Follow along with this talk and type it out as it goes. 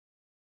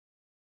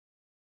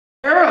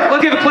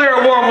Let's give Claire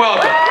a warm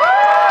welcome.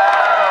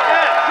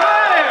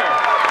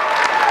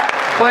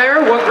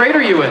 Claire, what grade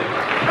are you in?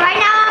 Right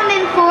now I'm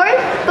in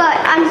 4th, but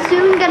I'm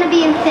soon going to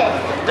be in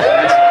 5th.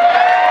 That's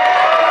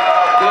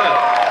good.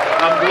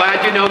 I'm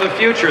glad you know the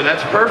future.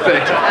 That's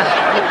perfect.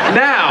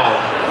 Now,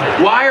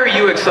 why are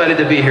you excited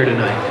to be here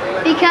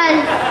tonight?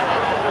 Because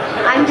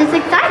I'm just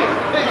excited.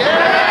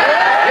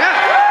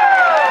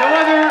 Yeah. No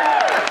other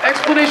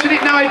explanation.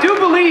 Now, I do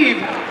believe,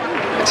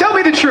 tell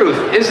me the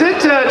truth. Is it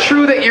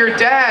true that your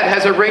dad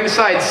has a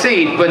ringside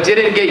seat, but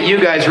didn't get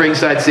you guys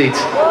ringside seats?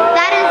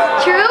 That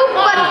is true,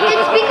 but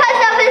it's because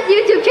of his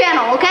YouTube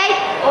channel, okay?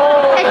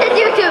 It's his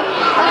YouTube,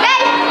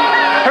 okay?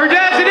 Her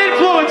dad's an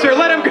influencer.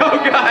 Let him go,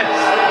 guys.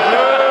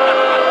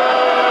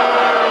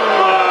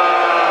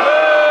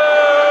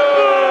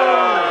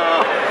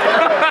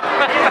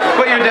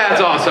 But your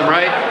dad's awesome,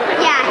 right?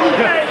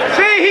 Yeah.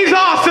 See, he's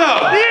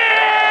awesome.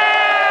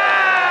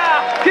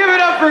 Yeah! Give it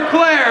up for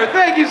Claire.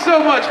 Thank you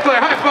so much,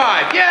 Claire. High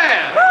five.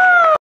 Yeah!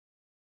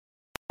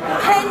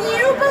 Can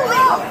you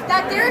believe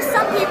that there are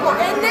some people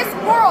in this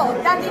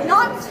world that did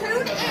not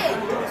tune in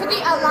to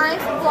the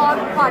Alliance Vlog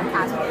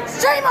podcast?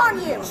 Shame on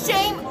you!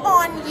 Shame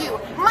on you!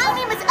 My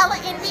name is Ella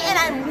Envy, and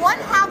I'm one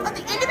half of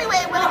the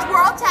NWA Women's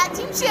World Tag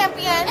Team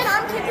Champion. And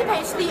I'm Kinsey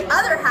Page, the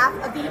other half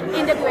of the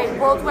NWA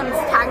World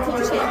Women's Tag Team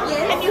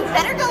Champion. And you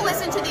better go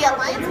listen to the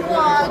Alliance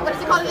Vlog, what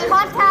is it called again?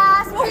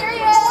 Podcast,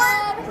 period. Or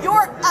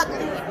you're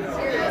ugly.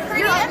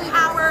 Pretty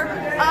Empower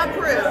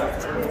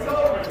approved.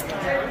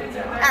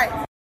 Alright.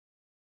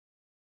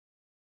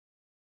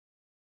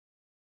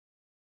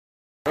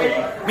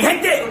 Mi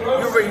gente, you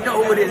already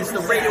know who it is. It's the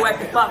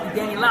radioactive pop with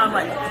Danny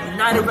Limelight,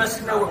 United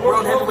Wrestling Network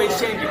World Heavyweight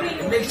Champion.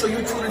 And make sure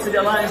you tune into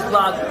the Alliance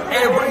Vlog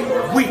every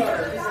week.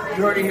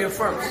 You heard it here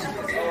first.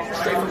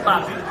 Straight from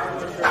Poppy.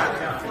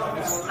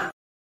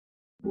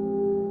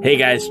 Hey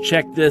guys,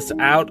 check this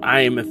out. I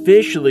am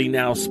officially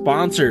now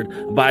sponsored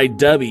by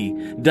Dubby.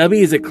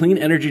 Dubby is a clean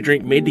energy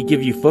drink made to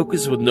give you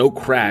focus with no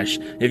crash.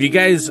 If you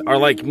guys are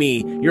like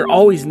me, you're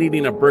always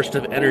needing a burst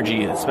of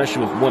energy,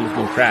 especially with one with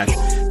no crash.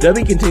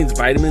 Dubby contains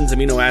vitamins,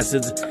 amino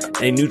acids,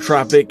 a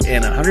nootropic,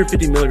 and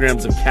 150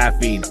 milligrams of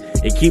caffeine.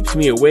 It keeps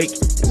me awake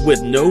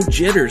with no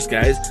jitters,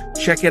 guys.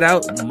 Check it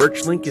out.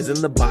 Merch link is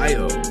in the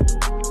bio.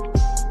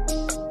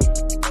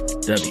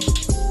 Dubby.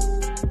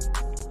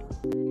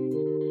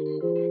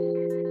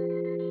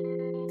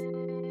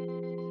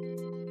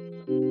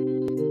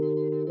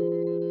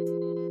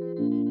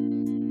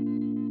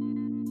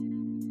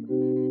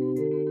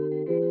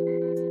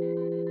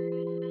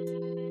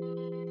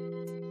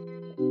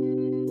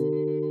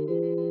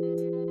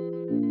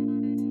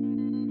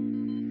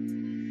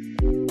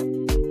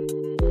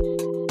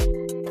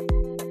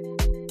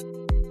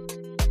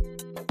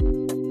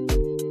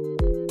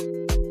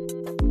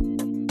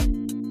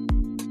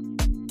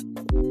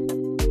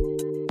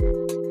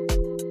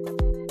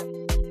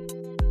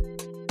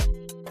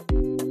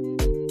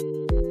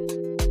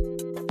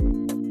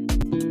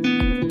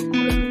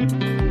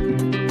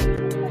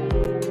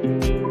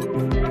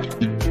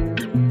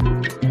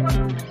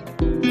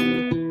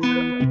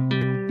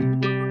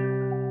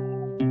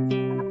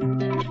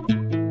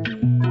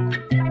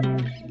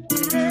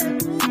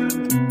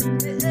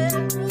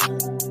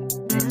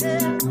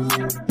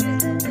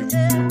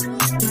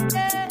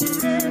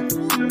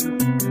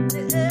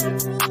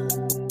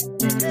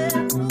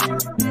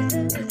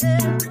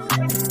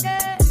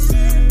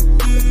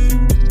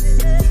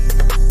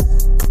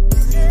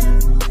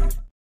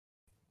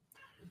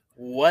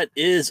 What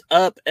is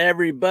up,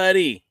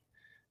 everybody?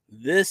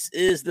 This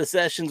is the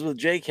Sessions with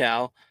J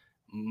Cal.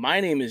 My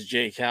name is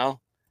J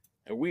Cal,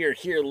 and we are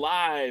here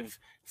live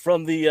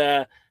from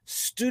the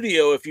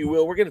studio, if you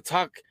will. We're going to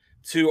talk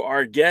to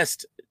our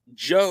guest,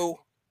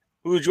 Joe,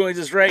 who joins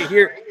us right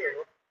here.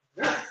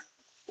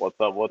 What's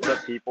up,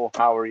 people?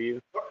 How are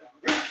you?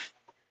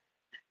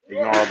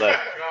 Ignore all the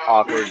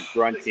awkward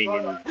grunting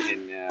and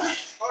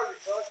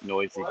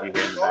noises you hear in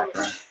the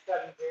background.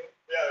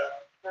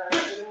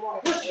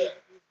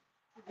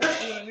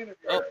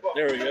 Oh,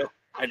 there we go.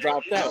 I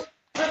dropped out.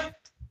 Are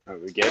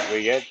we good?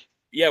 We good?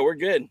 Yeah, we're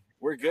good.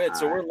 We're good.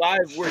 So we're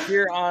live. We're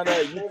here on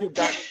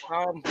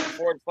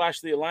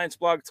youtube.com/the Alliance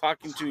blog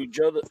talking to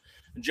Joe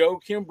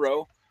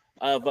Kimbrough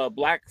of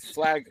Black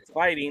Flag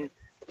Fighting.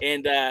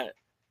 And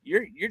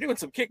you're doing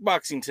some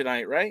kickboxing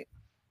tonight, right?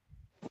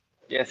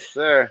 Yes,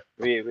 sir.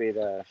 We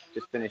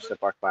just finished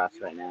up our class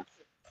right now.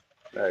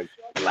 Our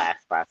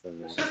last class of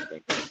the night, I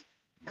think.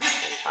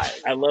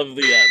 I love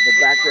the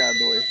background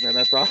noise, man.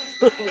 That's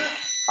awesome.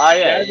 Oh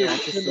yeah, yeah,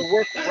 it's in the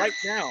work right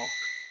now.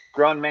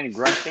 Grown men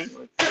grunting.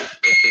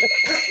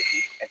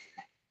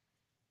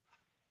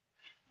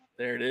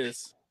 There it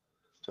is.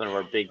 It's one of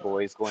our big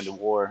boys going to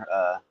war.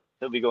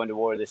 He'll be going to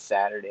war this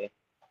Saturday.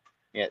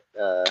 It's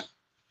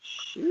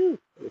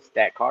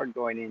that card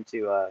going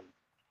into what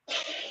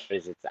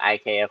is it? The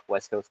IKF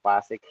West Coast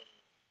Classic.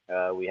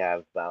 We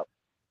have about,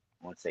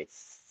 I want to say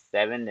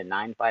 7 to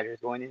 9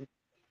 fighters going in.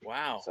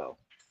 Wow. So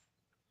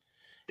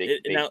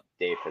big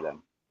day for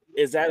them.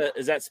 Is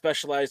that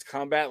specialized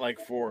combat like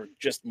for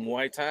just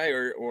Muay Thai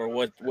or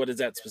what is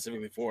that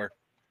specifically for?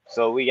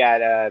 So we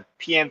got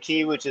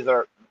PMT, which is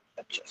our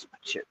adjust my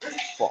chair.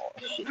 Fall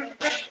shit. All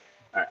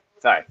right,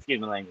 sorry, excuse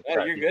my language. Oh,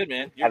 Sorry, you're people. good,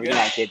 man. You're Have a good. good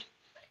night, kid.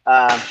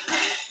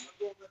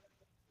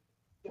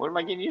 What am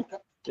I giving you?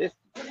 This.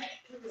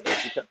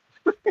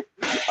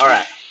 All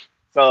right.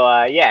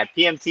 So yeah,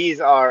 PMTs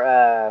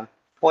are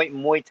point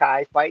Muay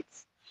Thai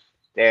fights.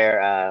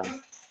 They're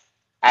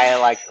I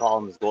like to call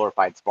them as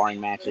glorified sparring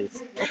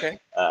matches. Okay.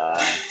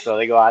 So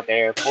they go out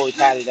there fully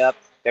padded up.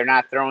 They're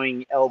not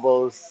throwing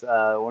elbows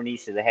or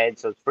knees to the head,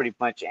 so it's pretty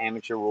much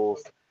amateur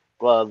rules.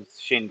 Gloves,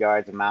 shin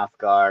guards, a mouth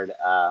guard.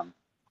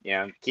 You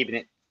know, keeping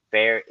it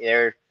fair.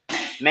 They're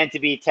meant to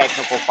be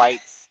technical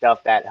fights,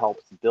 stuff that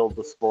helps build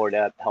the sport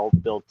up, help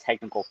build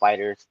technical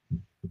fighters.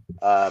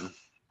 Um,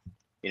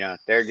 you know,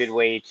 they're a good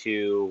way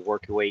to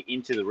work your way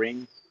into the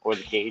ring or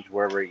the cage,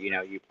 wherever you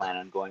know you plan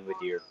on going with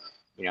your,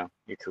 you know,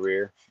 your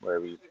career,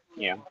 wherever you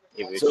know,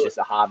 if it's So- just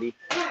a hobby.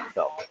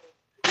 So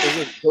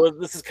So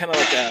this is kind of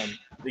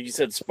like you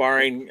said,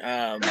 sparring,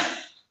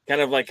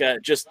 kind of like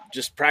just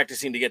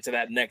practicing to get to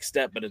that next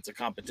step, but it's a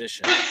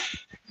competition.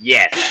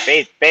 yes,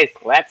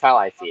 basically that's how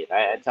I see it.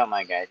 I tell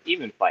my guys,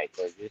 even fights,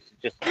 like,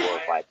 just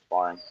glorified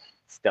sparring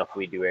stuff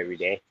we do every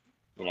day.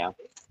 You know,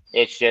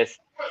 it's just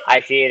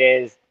I see it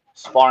as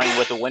sparring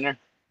with a winner.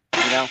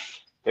 You know,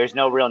 there's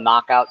no real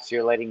knockouts.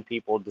 You're letting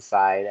people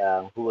decide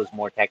who was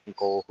more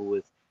technical, who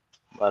was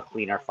a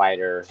cleaner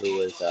fighter, who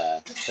was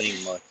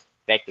putting more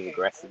effective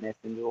aggressiveness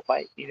into a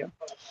fight. You know.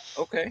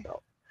 Okay.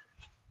 So,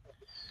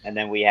 and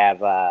then we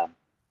have, like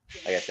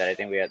I said, I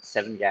think we had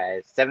 7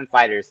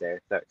 fighters there.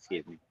 So,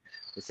 excuse me,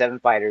 the 7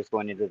 fighters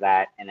going into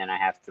that, and then I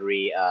have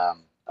 3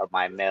 of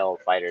my male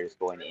fighters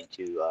going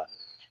into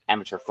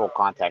amateur full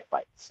contact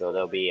fights. So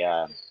there'll be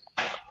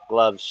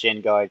gloves,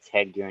 shin guards,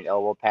 headgear, and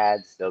elbow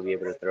pads. They'll be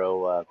able to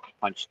throw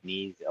punch,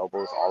 knees,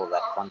 elbows, all of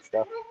that fun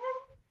stuff.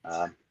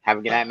 Have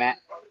a good night, Matt.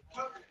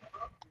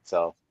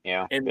 So, you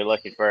know, And- we're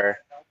looking for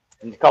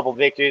a couple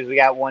victories. We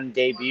got 1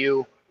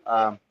 debut.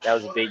 That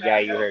was a big guy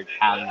you heard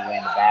pounding away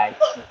in the bag.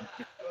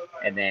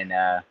 And then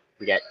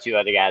we got 2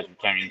 other guys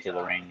returning to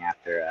the ring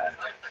after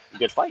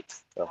good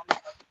fights.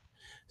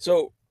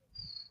 So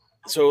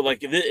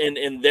like,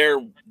 and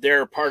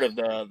they're part of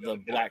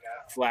the Black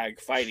Flag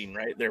fighting,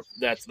 right?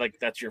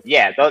 That's your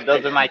Yeah,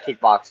 those are my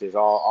kickboxers,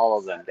 all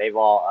of them. They've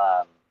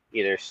all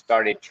either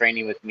started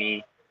training with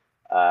me.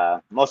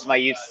 Most of my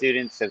youth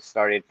students have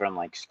started from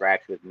like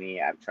scratch with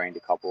me. I've trained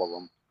a couple of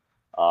them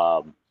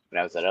when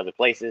I was at other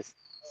places.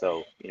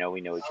 So, you know,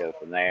 we know each other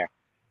from there.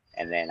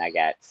 And then I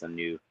got some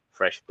new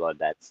fresh blood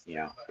that's, you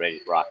know, ready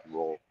to rock and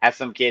roll. Have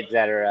some kids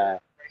that are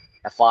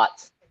I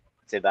fought,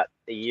 say, about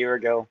a year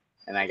ago,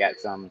 and I got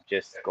some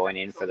just going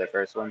in for their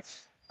first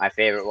ones. My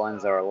favorite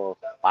ones are little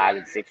 5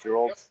 and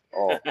 6-year-olds.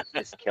 Oh,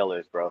 just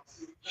killers, bro.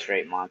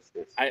 Straight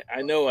monsters.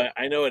 I know an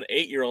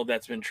 8-year-old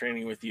that's been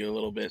training with you a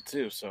little bit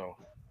too. So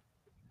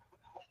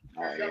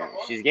Oh, yeah.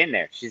 She's getting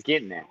there.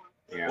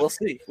 You know?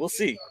 we'll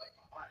see.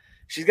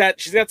 She's got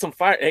some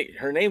fire. Hey,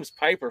 her name's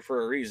Piper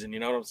for a reason. You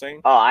know what I'm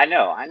saying? Oh, I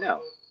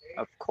know.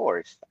 Of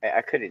course.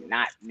 I couldn't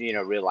not, you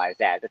know, realize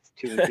that. That's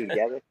 2 and 2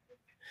 together.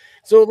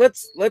 So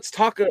let's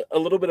talk a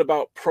little bit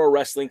about pro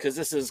wrestling, because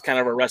this is kind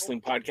of a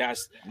wrestling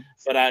podcast.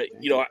 But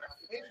you know,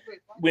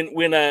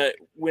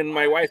 when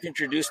my wife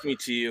introduced me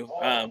to you,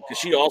 because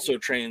she also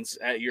trains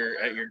at your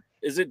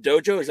is it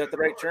dojo? Is that the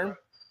right term?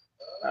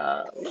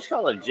 Let's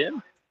call it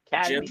gym.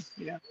 Academy, Gym.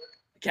 you know.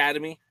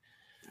 Academy.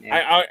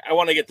 Yeah. I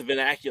want to get the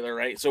vernacular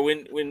right. So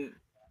when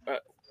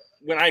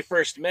I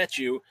first met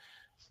you,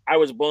 I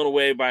was blown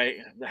away by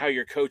how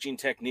your coaching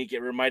technique. It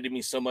reminded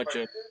me so much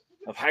of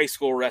high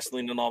school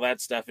wrestling and all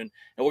that stuff. And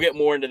we'll get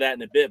more into that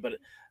in a bit. But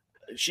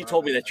she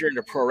told me that you're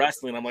into pro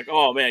wrestling. I'm like,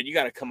 oh man, you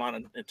got to come on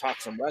and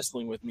talk some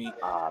wrestling with me.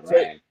 Oh,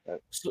 man.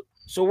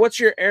 So what's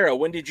your era?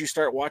 When did you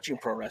start watching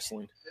pro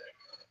wrestling?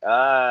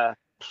 I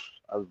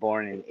was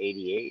born in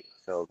 '88,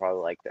 so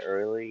probably like the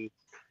early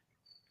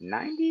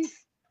 '90s.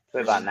 So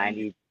about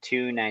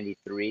 '92,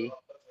 '93.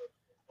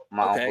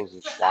 My uncles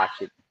just watch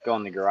it, go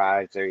in the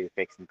garage, or you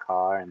fixing the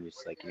car, and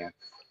just like, you know,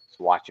 just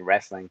watching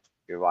wrestling.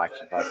 You're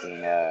watching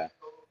fucking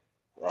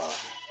well,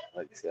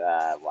 I'm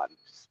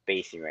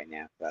spacing right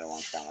now, so I don't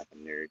want to sound like a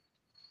nerd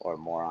or a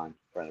moron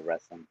for the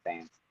wrestling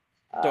fans.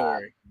 Don't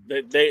worry,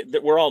 they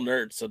we're all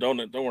nerds, so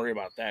don't worry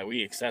about that.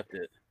 We accept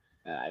it.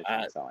 I just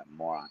want to sound like a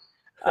moron.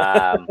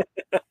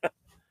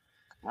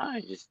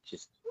 I just.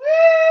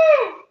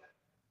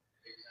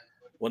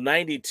 Well,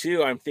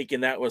 92, I'm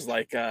thinking that was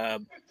like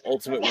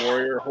Ultimate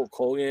Warrior, Hulk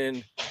Hogan,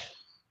 $1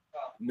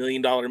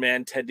 Million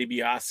Man, Ted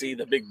DiBiase,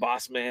 the Big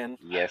Boss Man.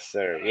 Yes,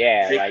 sir.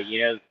 Yeah, like,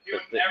 you know,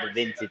 the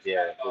vintage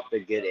era, the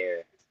good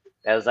era.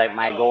 That was like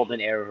my golden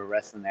era for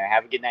wrestling there.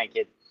 Have a good night,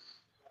 kid.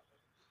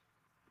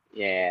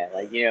 Yeah,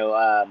 like, you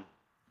know,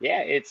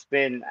 yeah, it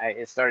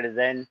started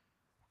then,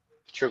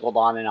 trickled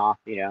on and off,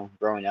 you know,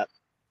 growing up.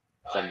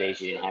 Some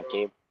days you didn't have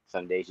cable,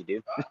 some days you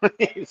do.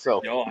 So,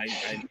 No, I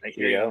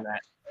hear you on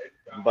that.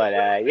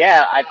 But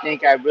yeah, I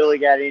think I really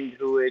got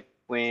into it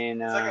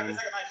when I'd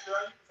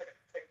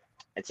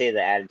say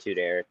the Attitude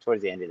Era,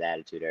 towards the end of the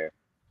Attitude Era.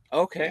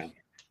 Okay.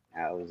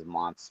 You know, it was a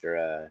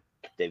monster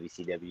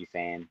WCW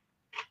fan.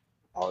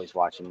 Always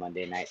watching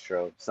Monday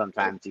Nitro.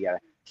 Sometimes you gotta,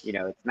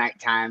 it's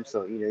nighttime,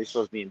 so you're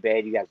supposed to be in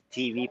bed. You got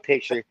the TV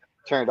picture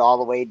turned all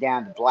the way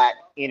down to black,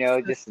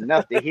 just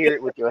enough to hear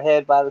it with your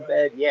head by the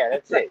bed. Yeah,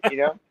 that's it,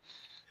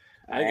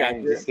 I got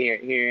And you. just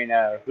hearing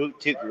Hoot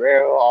Toot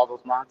Guerrero, all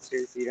those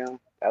monsters, that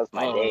was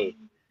my day.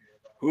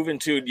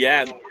 Juventud,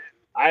 yeah.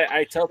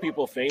 I tell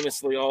people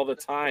famously all the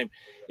time,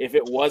 if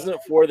it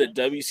wasn't for the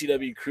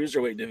WCW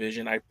Cruiserweight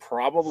division, I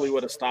probably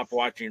would have stopped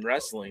watching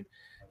wrestling.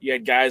 You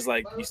had guys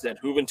like you said,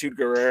 Juventud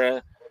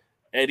Guerrera,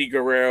 Eddie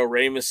Guerrero,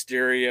 Rey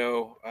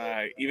Mysterio,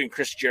 even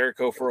Chris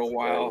Jericho for a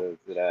while.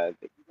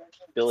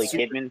 Billy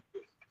Kidman.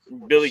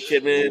 Billy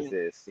Kidman.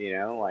 Jesus,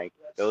 like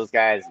those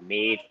guys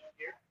made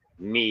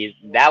me.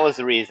 That was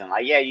the reason.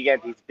 Like, yeah, you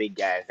got these big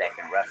guys that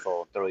can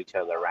wrestle, throw each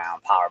other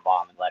around, power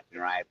bombing left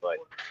and right, but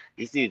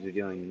these dudes are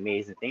doing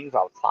amazing things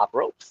off the top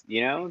ropes.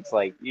 It's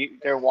like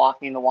they're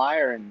walking the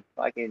wire and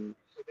fucking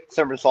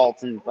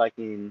somersaults and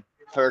fucking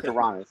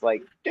hurricanranas.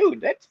 Like,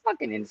 dude, that's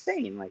fucking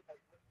insane. Like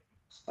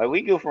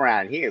we goof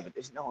around here, but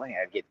there's no way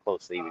I'd get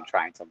close to even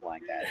trying something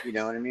like that. You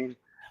know what I mean?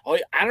 Oh,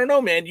 I don't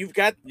know, man. You've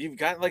got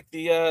like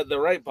the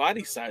right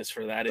body size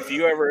for that. If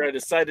you ever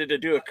decided to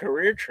do a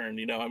career turn,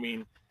 I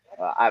mean,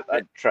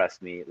 I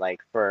trust me.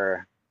 Like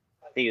I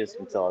think it was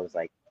until I was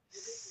like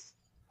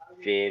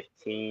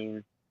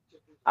 15.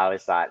 I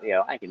always thought,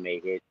 I can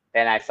make it.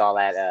 Then I saw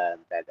that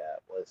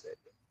what was it?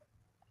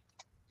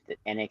 The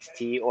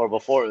NXT, or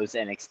before it was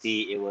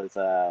NXT, it was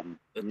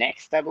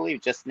Next, I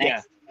believe, just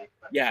Next.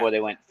 Yeah. Before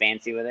they went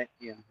fancy with it,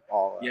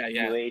 all yeah.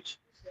 New Age.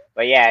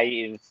 But yeah,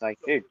 it's like,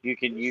 dude, you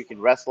can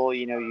wrestle,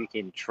 you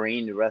can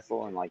train to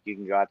wrestle, and like you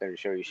can go out there and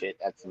show your shit.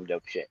 That's some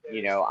dope shit.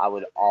 I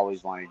would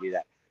always want to do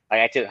that.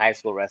 Like I took high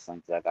school wrestling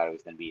because I thought it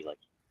was gonna be like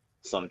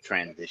some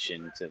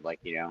transition to like,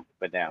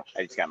 but no,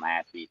 I just got my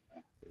ass beat.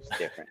 It was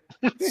different.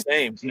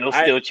 Same. No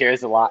steel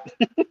chairs a lot.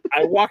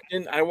 I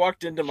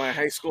walked into my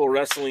high school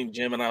wrestling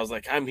gym and I was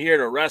like, I'm here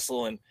to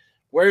wrestle, and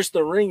where's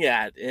the ring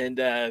at? And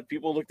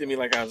people looked at me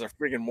like I was a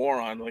friggin'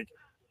 moron. Like,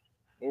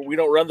 we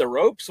don't run the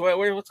ropes.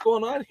 What's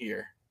going on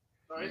here?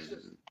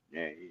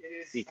 Yeah,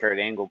 you see Kurt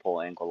Angle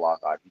pull ankle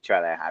lock off. You try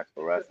that high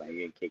school wrestling,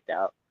 you get kicked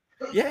out.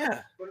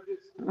 Yeah.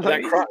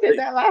 Like, you did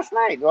that last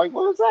night. Like,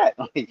 what was that?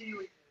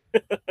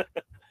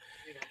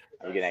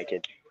 Look at that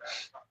kid.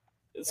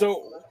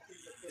 So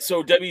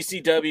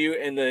WCW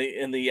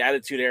and the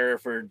Attitude Era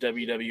for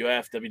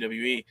WWF,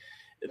 WWE,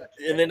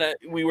 and then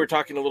we were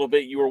talking a little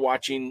bit. You were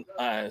watching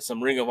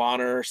some Ring of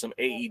Honor, some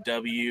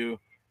AEW,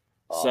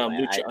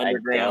 Lucha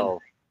Underground.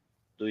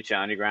 Lucha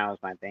Underground was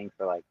my thing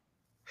for like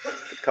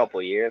a couple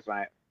of years. When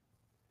I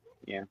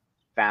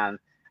kind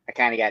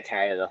of got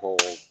tired of the whole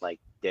like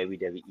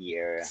WWE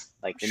era.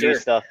 Like the new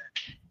stuff,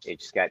 it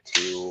just got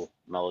too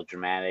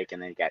melodramatic,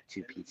 and then it got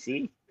too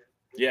PC.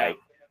 Yeah.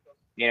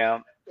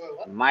 Like,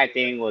 my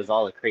thing was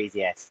all the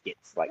crazy ass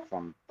skits, like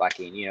from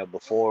fucking,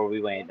 before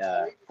we came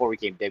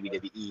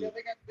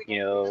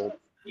WWE,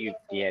 you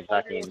had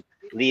fucking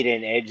Lita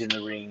and Edge in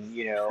the ring,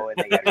 and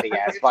they got a big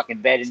ass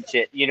fucking bed and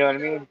shit, you know what I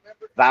mean?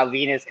 Val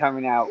Venus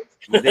coming out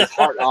with his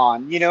heart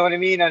on, you know what I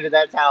mean? Under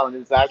that towel and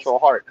his actual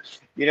heart.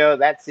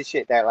 That's the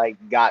shit that like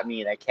got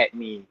me, that kept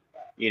me,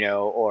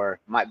 or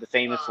the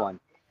famous one,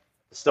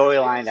 the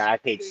storyline that I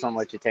paid so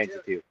much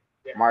attention to,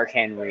 Mark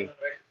Henry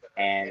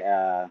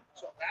and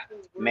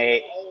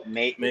May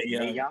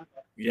Young.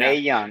 Yeah. May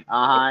Young,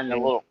 and the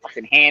little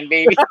fucking hand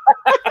baby.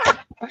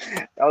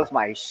 That was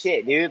my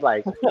shit, dude.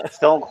 Like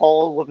Stone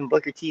Cold whooping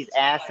Booker T's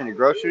ass in a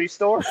grocery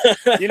store.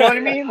 You know what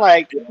I mean?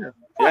 Like,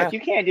 fuck, you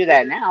can't do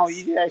that now.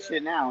 You do that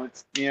shit now,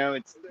 it's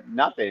it's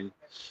nothing.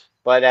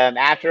 But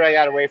after I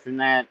got away from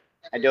that,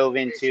 I dove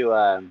into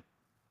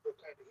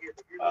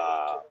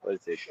what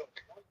is it?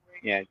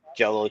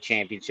 Jello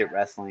Championship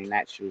Wrestling.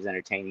 That shit was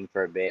entertaining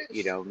for a bit.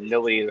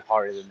 Nobody was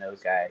harder than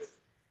those guys.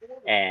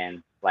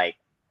 And like,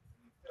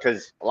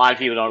 because a lot of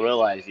people don't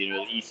realize,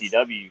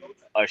 ECW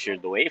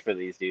ushered the way for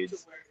these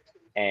dudes,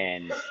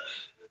 and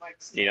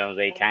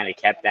they kind of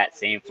kept that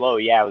same flow.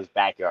 Yeah, it was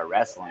backyard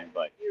wrestling,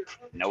 but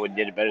no one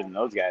did it better than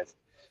those guys.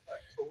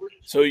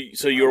 So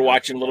you were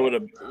watching a little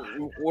bit of.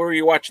 Where were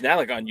you watching that?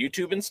 Like on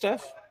YouTube and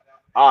stuff?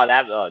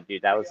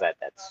 Dude, that was at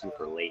that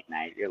super late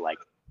night. You're like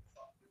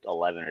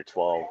 11 or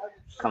 12.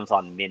 Comes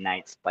on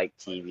midnight Spike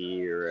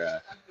TV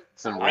or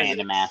some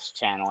random ass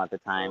channel at the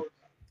time.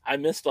 I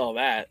missed all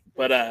that,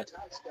 but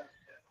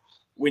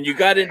when you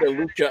got into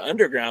Lucha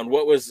Underground,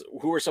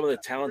 who were some of the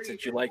talents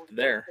that you liked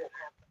there?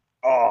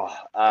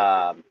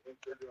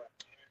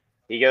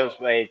 He goes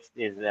by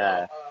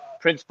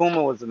Prince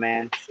Puma was the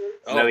man.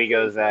 So he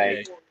goes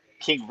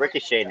King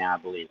Ricochet now, I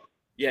believe.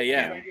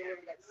 Yeah.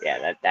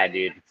 That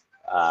dude.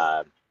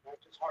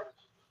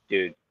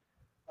 Dude.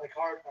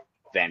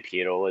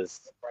 Vampiro was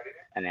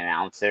an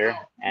announcer,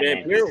 and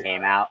then he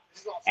came out,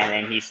 and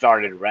then he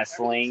started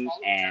wrestling,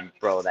 and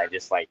bro, that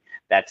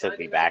took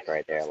me back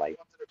right there. Like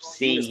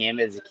seeing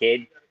him as a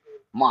kid,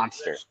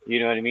 monster.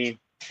 You know what I mean?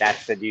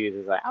 that's the dude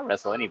who's like, I'll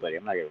wrestle anybody.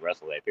 I'm not gonna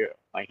wrestle that dude.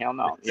 Like, hell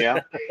no, you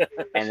know.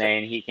 And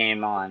then he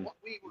came on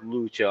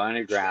Lucha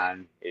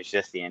Underground. It's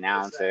just the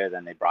announcer.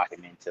 Then they brought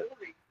him into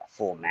a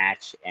full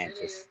match, and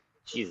just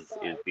Jesus,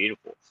 it was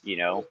beautiful, you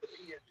know.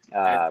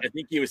 I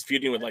think he was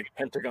feuding with like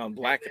Pentagon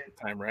Black at the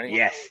time, right?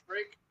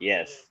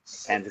 Yes,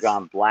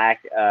 Pentagon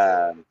Black.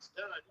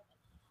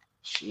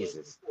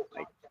 Jesus,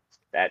 like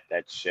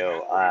that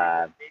show.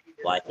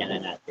 Well, I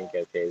cannot think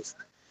of his.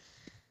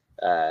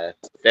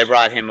 They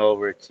brought him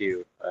over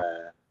to.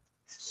 I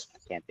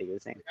can't think of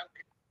his name.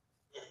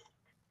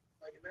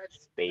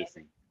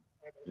 Spacing.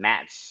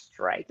 Matt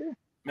Striker.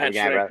 Matt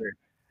Striker.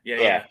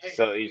 Yeah.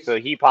 So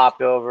he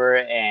popped over,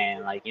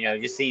 and like, you know,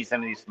 just seeing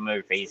some of these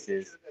familiar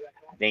faces.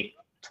 I think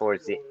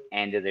towards the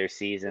end of their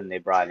season, they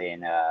brought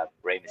in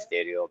Rey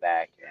Mysterio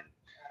back, and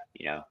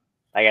you know,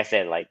 like I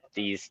said, like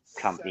these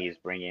companies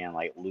bring in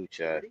like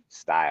lucha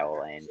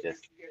style and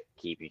just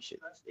keeping shit.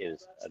 It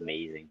was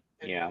amazing,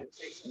 you know.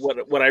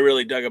 What I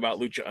really dug about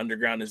Lucha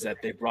Underground is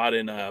that they brought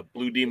in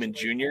Blue Demon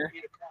Jr.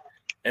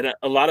 And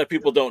a lot of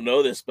people don't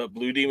know this, but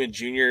Blue Demon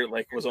Jr.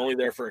 like was only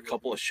there for a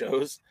couple of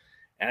shows,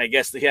 and I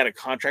guess he had a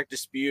contract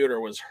dispute or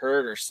was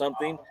hurt or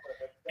something.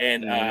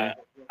 And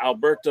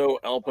Alberto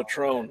El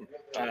Patron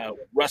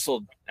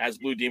wrestled as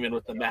Blue Demon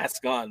with the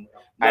mask on.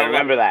 I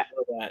remember that.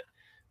 But,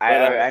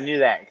 I knew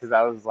that because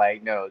I was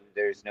like, no,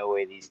 there's no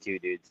way these two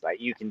dudes,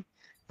 like, you can.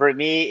 For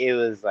me, it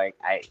was like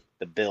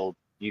the build.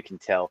 You can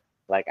tell,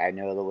 like, I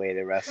know the way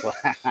to wrestle.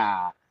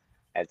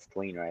 That's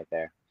clean right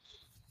there.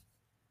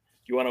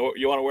 You want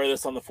to wear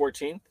this on the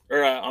 14th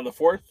or on the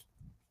 4th?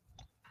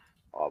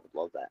 Oh, I would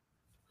love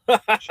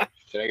that.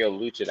 Should I go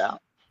luch it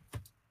out?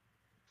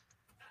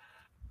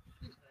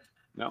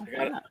 No,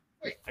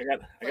 I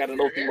got an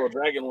Ultimo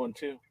Dragon one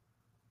too.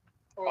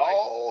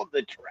 Oh,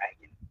 the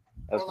dragon.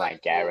 That's my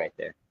guy right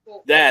there.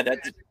 Yeah,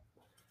 that's.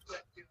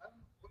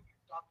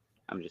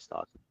 I'm just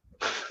talking.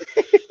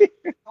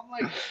 I'm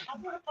like, I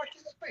want to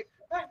participate.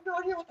 I have no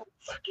idea what the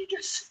fuck you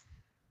just.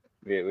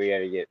 We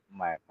gotta get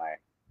my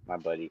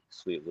buddy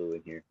Sweet Lou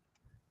in here.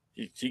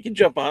 He can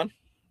jump on.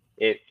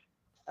 I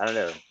don't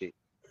know. We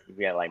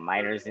got like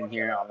minors in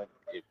here on the.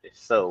 If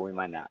so, we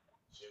might not.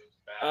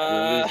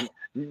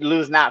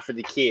 Lou's not for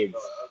the kids.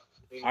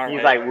 He's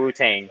Right. like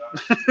Wu-Tang.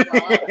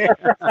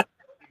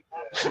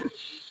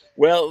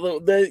 Well,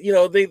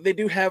 they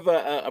do have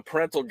a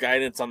parental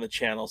guidance on the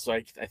channel, so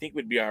I think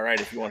we'd be all right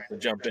if you want to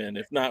jump in.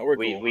 If not, we're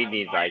cool. We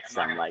need like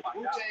some like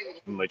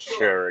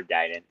mature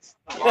guidance.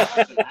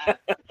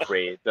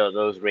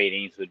 Those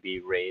ratings would be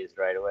raised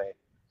right away.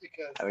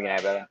 Have a good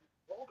night, brother.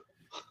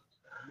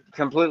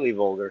 Completely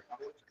vulgar.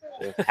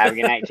 Have a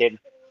good night, kid.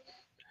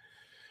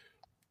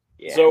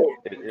 Yeah.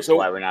 This is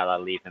why we're not allowed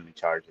to leave him in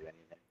charge of anything.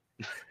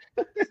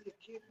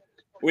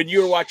 When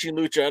you were watching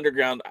Lucha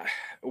Underground,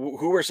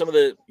 who were some of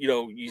the,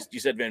 you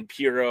said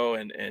Vampiro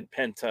and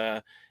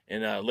Penta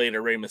and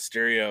later Rey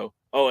Mysterio.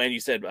 Oh, and you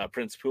said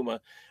Prince Puma.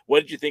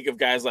 What did you think of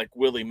guys like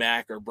Willie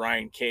Mack or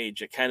Brian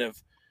Cage? It kind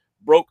of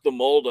broke the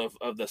mold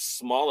of the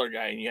smaller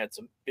guy, and you had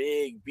some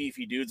big,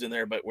 beefy dudes in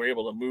there, but were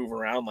able to move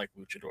around like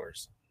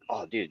luchadors.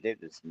 Oh, dude, it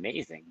was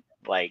amazing.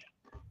 Like,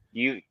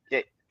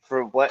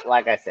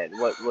 like I said,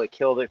 what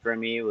killed it for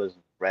me was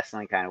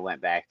wrestling kind of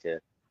went back to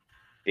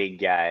big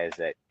guys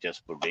that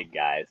just were big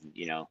guys.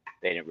 They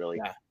didn't really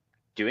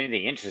do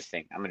anything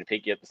interesting. I'm going to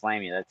pick you up and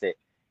slam you. That's it.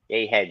 Yeah,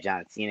 you had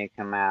John Cena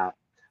come out.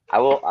 I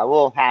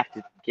will have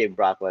to give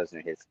Brock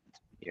Lesnar his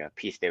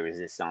piece de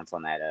resistance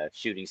on that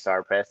shooting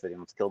star press that he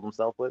almost killed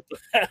himself with.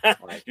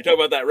 Like, you're talking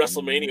about that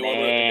WrestleMania one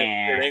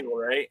with Kurt Angle,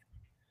 right?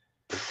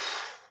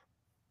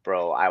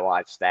 Bro, I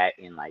watched that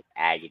in like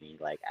agony.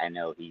 Like, I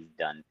know he's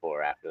done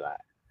for after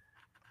that.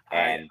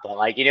 But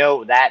like,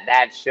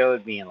 that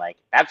showed me, like,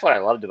 that's what I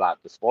loved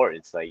about the sport.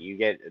 It's like you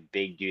get a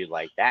big dude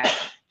like that,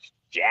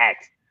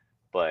 jacked,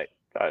 but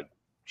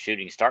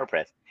shooting star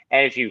press.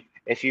 And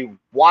if you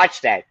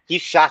watch that, he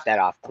shot that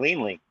off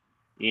cleanly.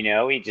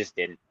 He just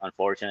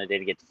unfortunately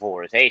didn't get the full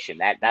rotation.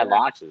 That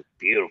launch was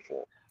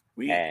beautiful.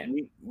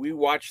 We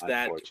watched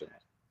that.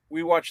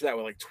 We watched that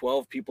with like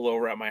 12 people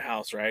over at my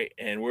house, right?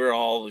 And we're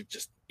all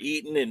just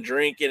eating and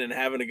drinking and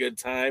having a good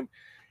time.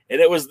 And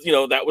it was,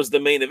 that was the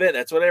main event.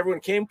 That's what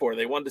everyone came for.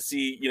 They wanted to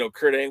see,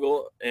 Kurt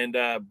Angle and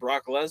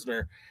Brock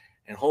Lesnar,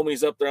 and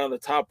homies up there on the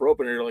top rope.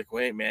 And they're like,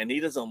 wait, man, he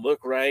doesn't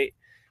look right.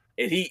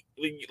 And he,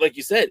 like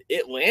you said,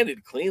 it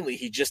landed cleanly.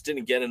 He just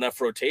didn't get enough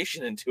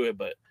rotation into it.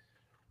 But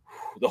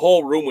the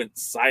whole room went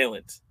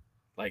silent.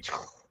 Like,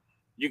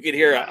 you could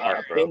hear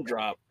a pin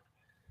drop.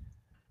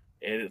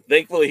 And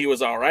thankfully he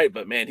was all right.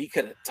 But, man, he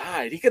could have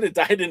died. He could have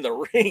died in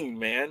the ring,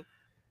 man.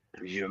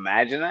 Could you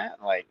imagine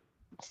that? Like,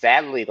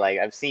 sadly, like,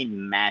 I've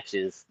seen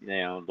matches,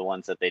 the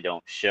ones that they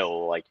don't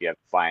show, like, you have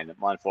to find them.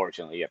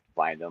 Unfortunately, you have to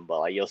find them.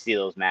 But, like, you'll see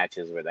those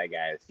matches where that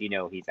guy is,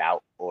 he's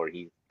out or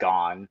he's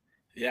gone.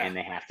 Yeah. And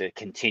they have to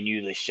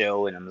continue the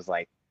show. And I'm just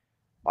like,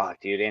 oh,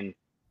 dude. And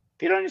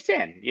you don't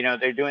understand.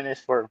 They're doing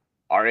this for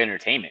our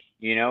entertainment.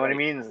 You know what I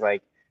mean? It's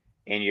like,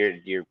 and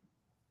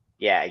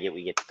I get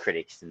we get the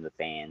critics and the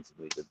fans,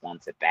 the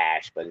ones that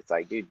bash. But it's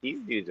like, dude, these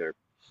dudes are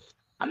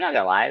I'm not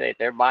gonna lie, that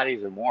their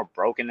bodies are more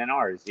broken than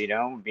ours. You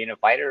know, being a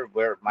fighter,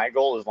 where my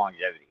goal is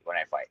longevity when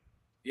I fight.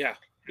 Yeah.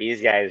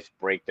 These guys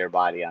break their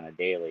body on a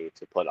daily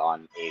to put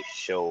on a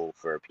show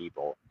for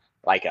people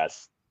like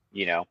us.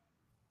 You know,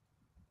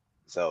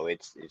 so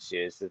it's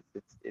just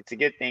it's a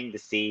good thing to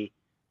see.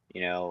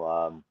 You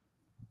know,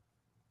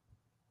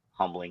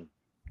 humbling.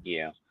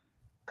 You know,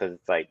 because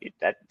it's like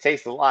that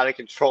takes a lot of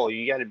control.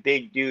 You got a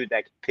big dude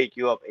that can pick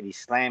you up and he's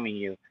slamming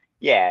you.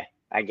 Yeah,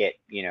 I get.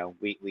 You know,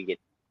 we get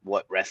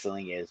what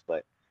wrestling is,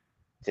 but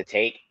to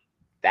take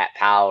that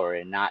power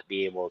and not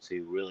be able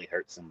to really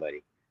hurt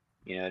somebody.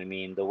 You know what I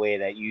mean? The way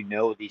that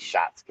these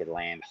shots could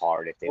land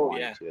hard if they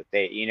wanted to. If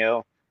they,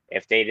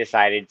 if they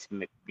decided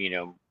to,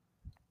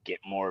 get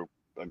more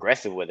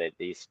aggressive with it,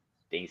 these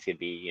things could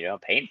be,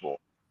 painful.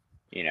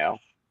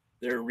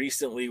 There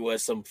recently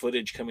was some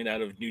footage coming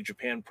out of New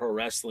Japan Pro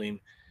Wrestling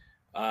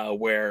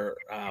where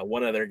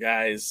one of their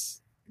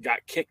guys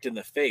got kicked in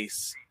the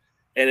face,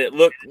 and it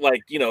looked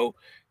like,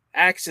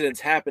 accidents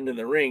happened in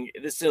the ring.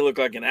 This didn't look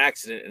like an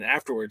accident, and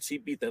afterwards he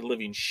beat the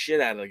living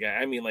shit out of the guy.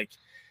 I mean, like,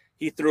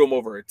 he threw him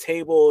over a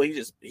table.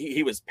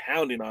 He was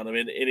pounding on him,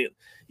 and it,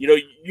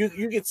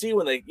 you could see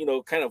when they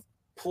kind of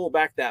pull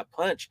back that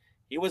punch,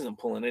 he wasn't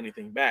pulling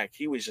anything back.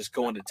 He was just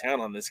going to town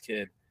on this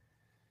kid.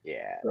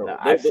 Yeah, So no,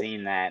 I've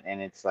seen that, and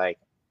it's like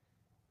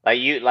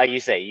you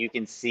say, you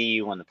can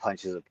see when the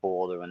punches are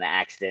pulled or when the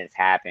accidents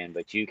happen,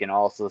 but you can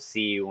also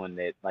see when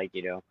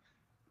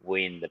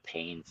when the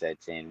pain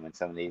sets in, when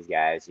some of these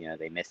guys,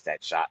 they miss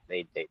that shot,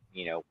 they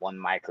one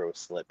micro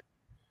slip.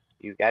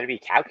 You've got to be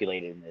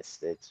calculated in this.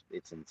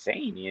 It's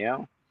insane,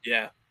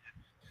 Yeah.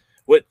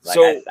 What? Like,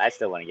 so I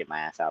still want to get my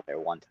ass out there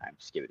one time,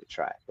 just give it a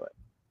try. But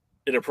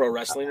in a pro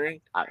wrestling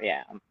ring?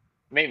 Yeah,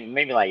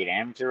 maybe like an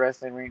amateur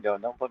wrestling ring.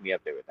 Don't put me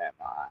up there with that.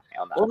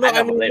 Hell no. Well, no, I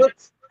know my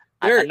limits.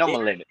 I know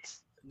my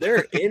limits. There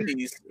are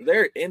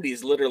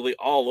indies literally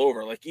all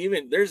over. Like,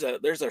 even there's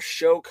a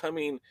show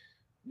coming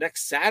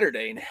next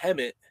Saturday in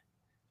Hemet,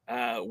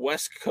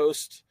 West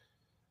Coast.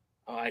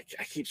 Oh, I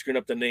keep screwing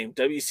up the name.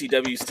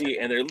 WCWC,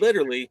 and they're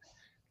literally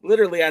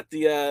at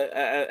the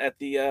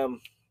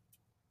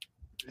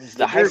This is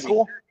the high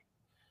school.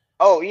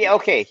 Oh yeah,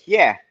 okay,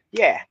 yeah.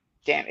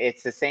 Damn,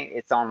 it's the same.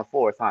 It's on the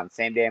 4th, huh?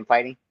 Same day I'm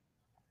fighting.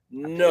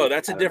 No,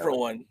 that's a different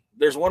one.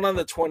 There's one on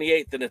the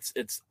 28th, and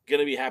it's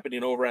gonna be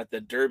happening over at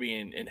the Derby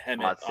in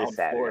Hemet,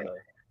 Florida.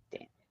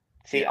 Damn.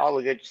 See, all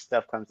the good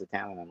stuff comes to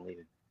town when I'm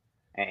leaving.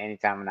 And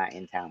anytime I'm not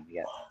in town,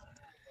 yeah.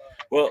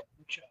 Well,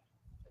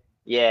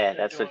 yeah,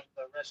 that's what.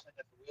 The wrestling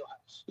at the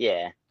Wheelhouse.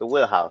 Yeah, the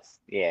Wheelhouse.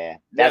 Yeah,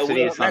 that's what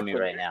he's telling me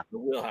right now. The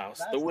Wheelhouse.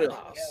 That's The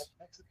Wheelhouse. Yeah,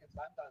 Mexican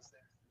bandas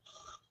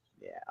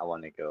there. Yeah, I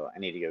want to go. I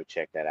need to go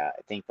check that out.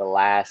 I think the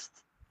last.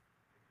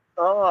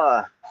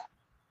 I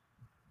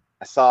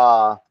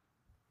saw.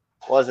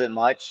 Wasn't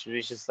much. It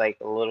was just like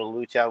a little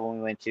lucha when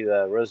we went to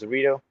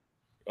Rosarito.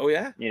 Oh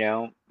yeah.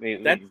 We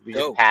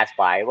just passed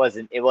by. It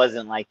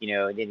wasn't like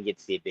didn't get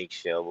to see a big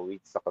show, but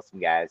we saw some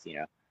guys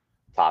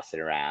toss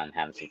it around,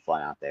 having some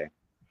fun out there.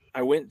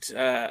 I went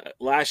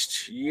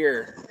last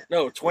year,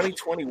 no,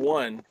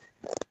 2021.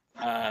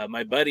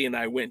 My buddy and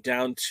I went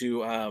down to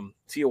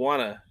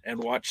Tijuana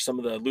and watched some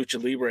of the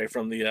Lucha Libre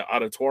from the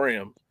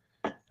auditorium,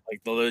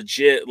 like the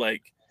legit,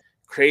 like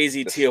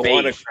crazy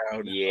Tijuana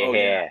crowd. Yeah. Oh,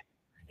 yeah.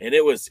 And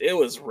it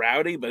was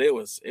rowdy, but it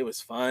was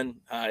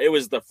fun. It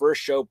was the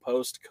first show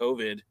post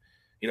COVID,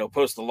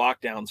 post the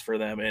lockdowns for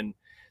them, and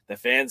the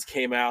fans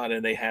came out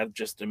and they had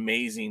just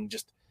amazing,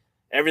 just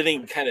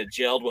everything kind of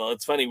gelled well.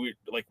 It's funny,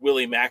 like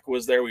Willie Mack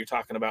was there. We were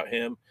talking about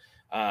him.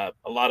 A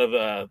lot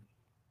of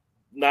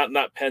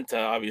not Penta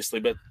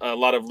obviously, but a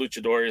lot of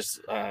luchadores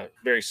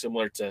very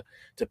similar to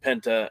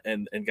Penta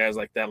and guys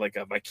like that, like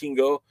a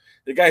Vikingo,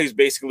 the guy who's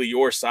basically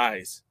your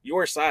size.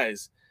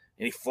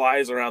 And he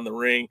flies around the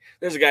ring.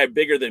 There's a guy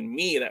bigger than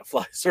me that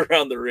flies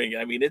around the ring.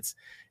 I mean, it's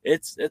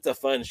a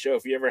fun show.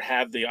 If you ever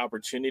have the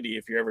opportunity,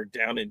 if you're ever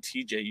down in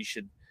TJ, you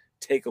should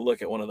take a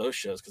look at one of those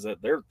shows because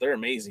they're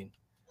amazing.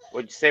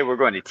 Would you say we're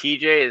going to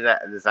TJ?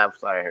 Is that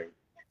what I heard?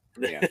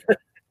 Yeah.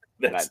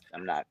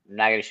 I'm not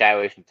gonna shy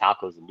away from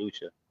tacos and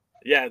lucha.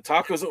 Yeah,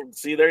 tacos.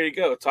 See, there you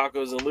go,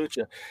 tacos and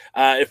lucha.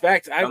 In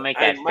fact, don't make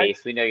that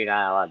face. We know you're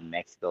not allowed in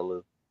Mexico,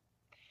 Lou.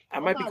 I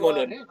might be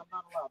going to.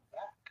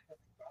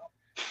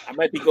 I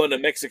might be going to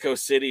Mexico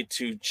City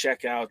to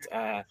check out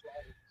the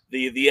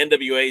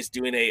NWA is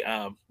doing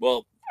a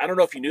well, I don't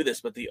know if you knew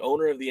this, but the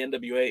owner of the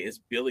NWA is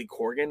Billy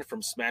Corgan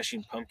from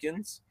Smashing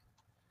Pumpkins.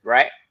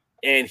 Right.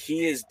 And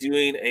he is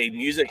doing a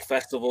music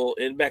festival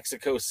in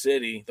Mexico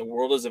City, The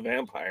World is a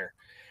Vampire.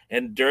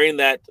 And during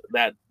that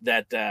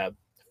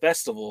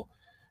festival,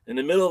 in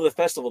the middle of the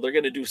festival, they're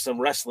going to do some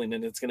wrestling,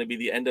 and it's going to be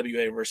the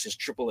NWA versus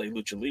AAA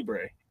Lucha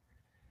Libre.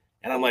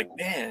 And I'm like,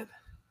 man,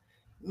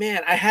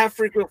 I have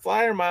frequent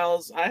flyer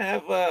miles. I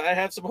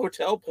have some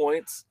hotel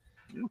points.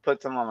 You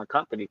put some on the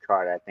company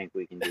card. I think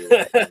we can do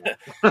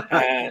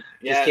that.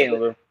 Just kidding,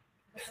 Lou.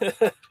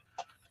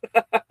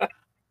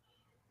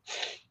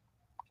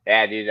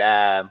 Yeah, dude.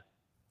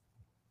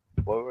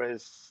 What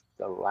was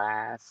the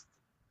last?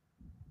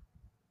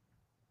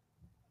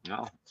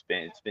 No,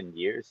 it's been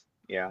years.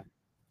 Yeah,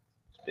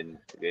 been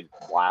a good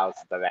while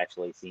since I've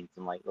actually seen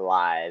some like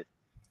live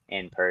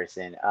in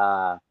person.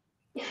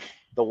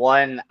 The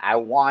one I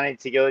wanted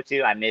to go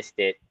to, I missed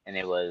it, and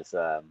it was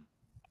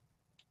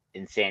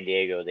in San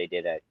Diego. They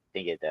did, I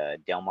think, at the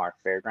Del Mar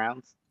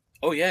Fairgrounds.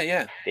 Oh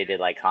yeah. They did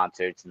like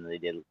concerts, and they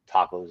did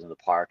tacos in the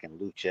park and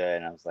lucha,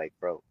 and I was like,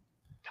 bro,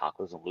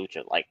 tacos and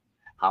lucha, like,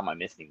 how am I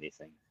missing these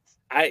things?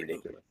 It's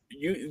ridiculous.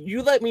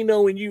 You let me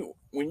know when you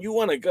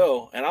want to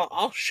go, and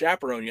I'll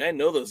chaperone you. I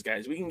know those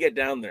guys. We can get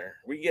down there.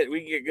 We can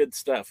get good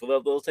stuff.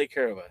 They'll take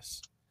care of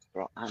us.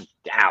 Bro, I'm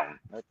down.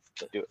 Let's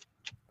do it.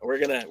 We're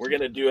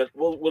gonna do it.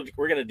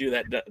 We're gonna do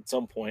that at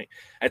some point.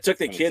 I took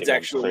the kids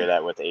actually. Clear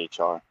that with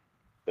HR.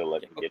 They'll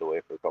let me get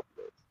away for a couple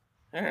days.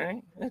 All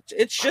right,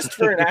 it's just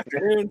for an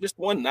afternoon, just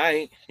one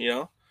night, you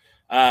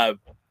know.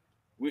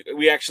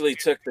 We actually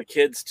took the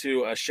kids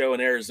to a show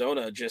in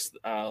Arizona just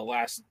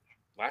last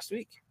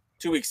week,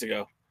 2 weeks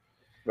ago.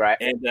 Right.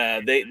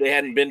 And they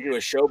hadn't been to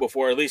a show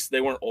before. At least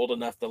they weren't old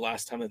enough the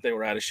last time that they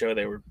were at a show.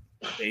 They were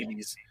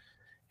babies.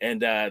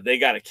 And they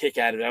got a kick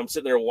out of it. I'm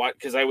sitting there watching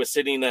because I was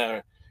sitting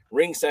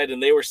ringside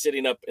and they were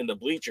sitting up in the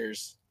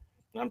bleachers.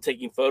 And I'm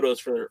taking photos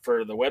for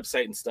the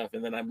website and stuff.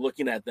 And then I'm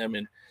looking at them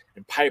and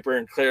Piper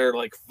and Claire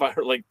like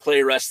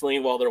play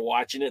wrestling while they're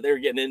watching it. They were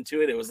getting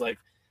into it. It was like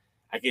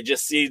I could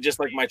just see just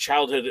like my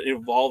childhood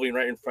evolving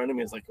right in front of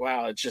me. It's like,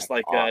 wow, it's just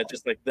like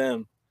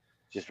them.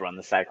 Just run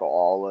the cycle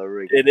all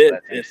over again. It is.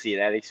 Let them see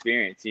that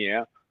experience, you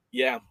know?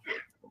 Yeah.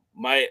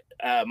 My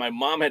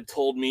mom had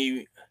told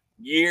me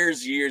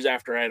years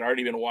after I had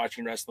already been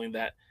watching wrestling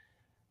that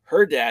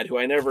her dad, who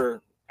I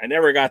never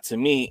got to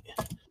meet,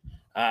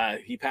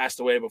 he passed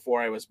away before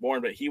I was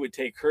born, but he would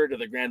take her to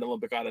the Grand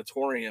Olympic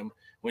Auditorium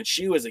when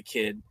she was a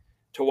kid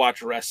to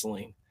watch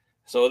wrestling.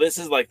 So this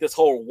is like this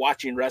whole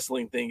watching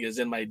wrestling thing is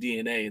in my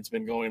DNA. It's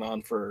been going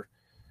on for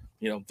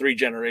 3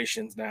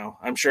 generations now.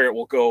 I'm sure it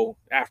will go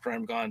after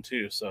I'm gone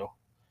too. So,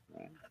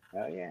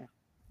 oh yeah.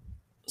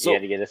 So you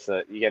got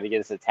to get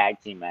us a tag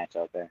team match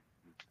out there.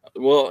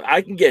 Well,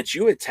 I can get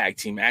you a tag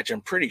team match.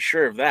 I'm pretty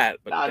sure of that.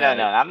 But no.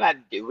 I'm not.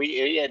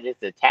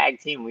 It's a tag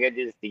team. We got to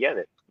do this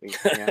together.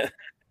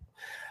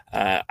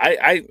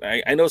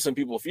 I know some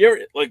people. If you ever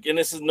and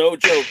this is no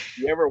joke, if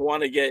you ever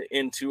want to get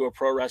into a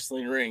pro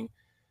wrestling ring,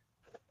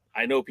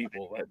 I know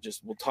people that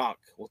just we'll talk.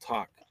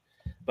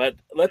 But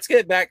let's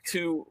get back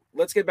to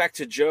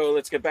Joe.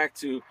 Let's get back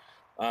to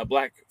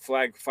Black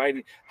Flag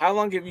Fighting. How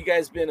long have you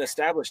guys been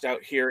established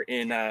out here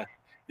in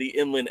the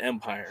Inland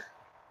Empire?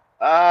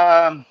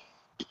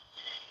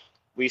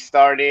 We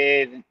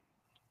started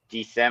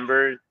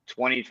December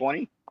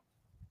 2020,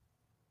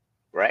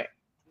 right?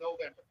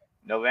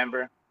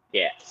 November.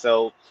 Yeah.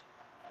 So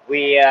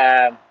we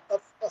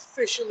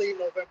officially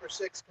November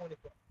 6th, 2020.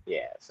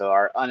 Yeah. So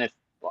our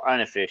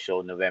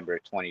unofficial November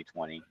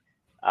 2020.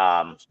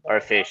 Our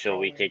official,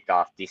 we kicked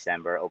off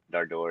December, opened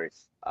our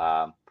doors.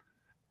 But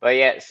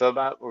yeah, so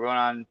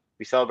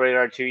we celebrated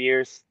our 2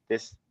 years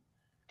this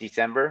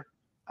December.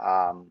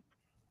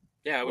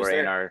 Yeah, we're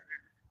in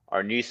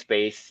our new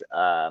space.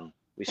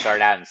 We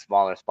started out in a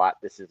smaller spot.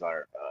 This is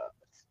our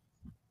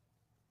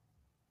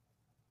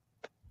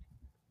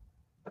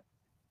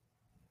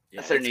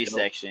that's our new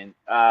section.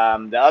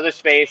 The other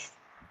space,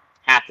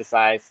 half the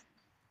size.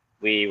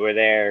 We were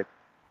there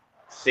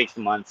 6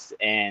 months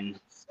and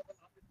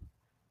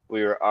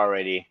we were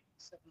already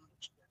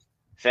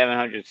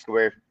 700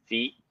 square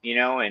feet,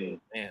 and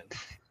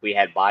we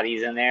had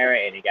bodies in there,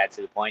 and it got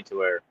to the point to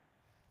where,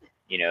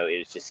 it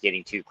was just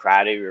getting too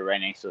crowded. We were right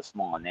next to a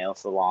small nail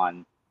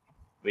salon.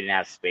 We didn't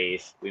have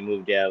space. We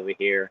moved over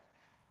here.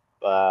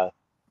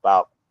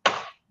 About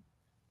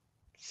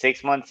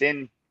 6 months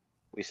in,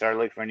 we started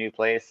looking for a new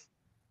place.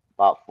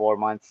 About 4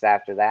 months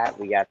after that,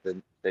 we got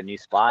the new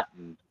spot,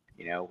 and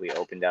we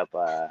opened up.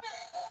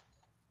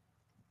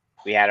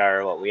 We had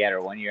our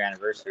 1 year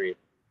anniversary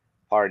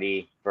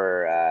party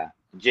for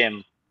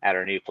gym at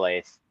our new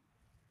place,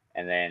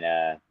 and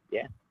then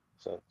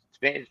so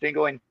it's been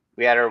going.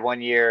 We had our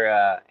 1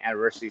 year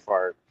anniversary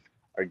for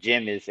our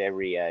gym is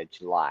every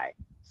July,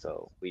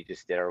 so we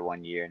just did our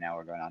 1 year. Now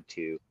we're going on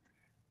to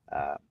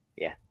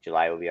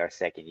July will be our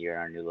 2nd year in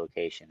our new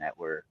location that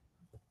we're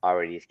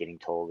already just getting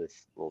told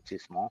is a little too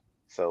small.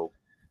 So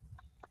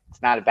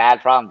it's not a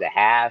bad problem to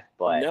have,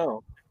 but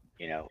no,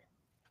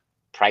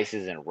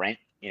 prices and rent.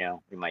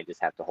 We might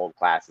just have to hold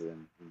classes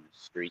in the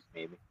street,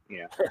 maybe.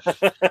 You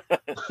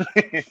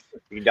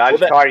can dodge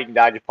a car, you can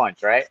dodge a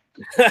punch, right?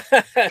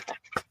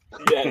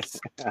 Yes.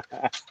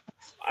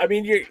 I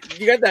mean, you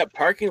got that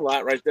parking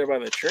lot right there by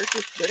the church.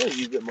 They don't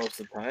use it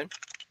most of the time.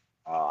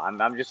 Oh,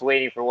 I'm just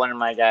waiting for one of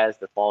my guys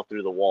to fall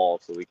through the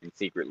wall so we can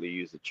secretly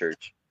use the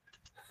church.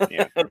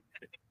 There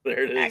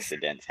it is.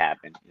 Accidents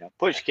happen.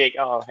 Push kick.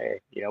 Oh,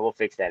 hey, we'll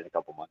fix that in a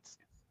couple months.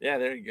 Yeah,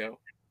 there you go.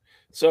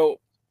 So,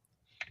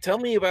 tell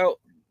me about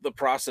the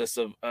process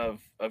of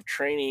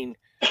training.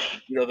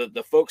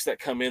 The folks that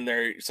come in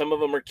there. Some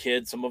of them are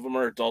kids, some of them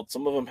are adults,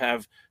 some of them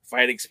have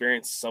fight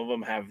experience, some of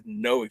them have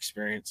no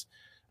experience.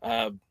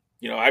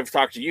 I've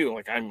talked to you.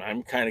 Like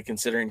I'm kind of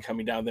considering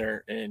coming down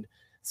there and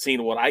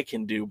seeing what I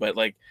can do. But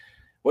like,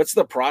 what's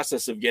the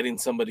process of getting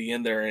somebody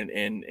in there,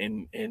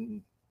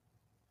 and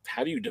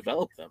how do you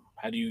develop them?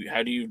 How do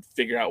you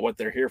figure out what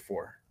they're here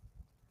for?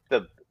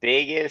 The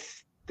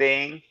biggest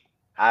thing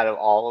out of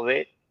all of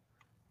it,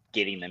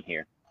 getting them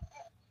here.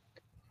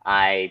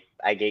 I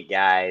get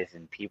guys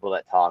and people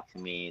that talk to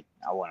me.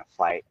 I want to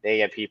fight. They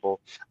get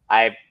people.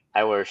 I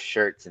wear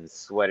shirts and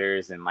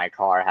sweaters, and my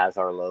car has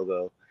our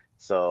logo.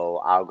 So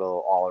I'll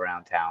go all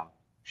around town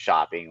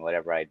shopping,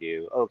 whatever I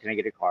do. Oh, can I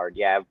get a card?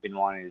 Yeah, I've been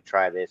wanting to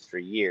try this for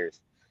years.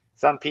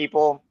 Some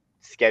people,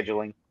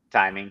 scheduling,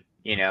 timing,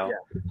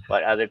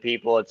 but other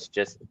people, it's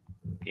just,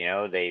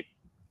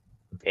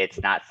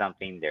 it's not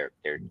something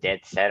they're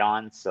dead set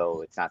on,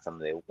 so it's not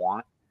something they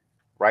want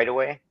right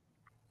away.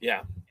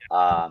 Yeah.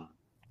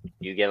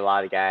 You get a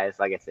lot of guys.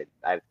 Like I said,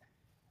 I've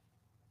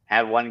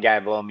had one guy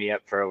blow me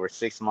up for over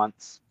 6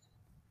 months,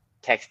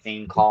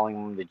 texting, calling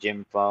him the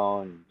gym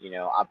phone.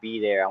 I'll be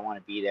there. I want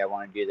to be there. I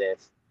want to do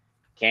this.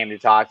 Came to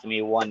talk to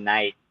me one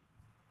night.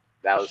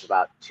 That was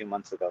about 2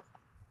 months ago.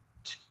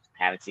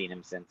 Haven't seen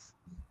him since.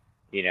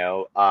 We've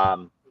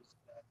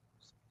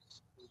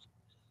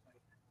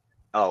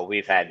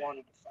had.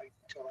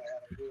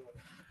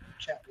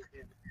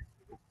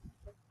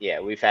 Yeah,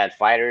 we've had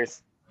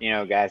fighters,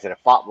 guys that have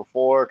fought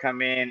before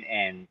come in,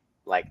 and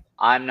like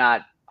I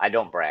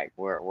don't brag.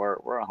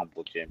 We're a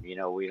humble gym. We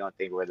don't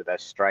think we're the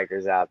best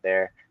strikers out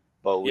there,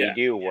 but we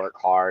do work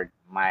hard.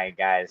 My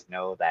guys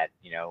know that,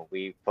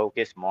 we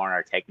focus more on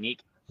our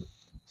technique.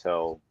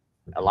 So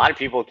a lot of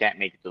people can't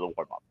make it to the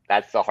warm up.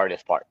 That's the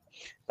hardest part.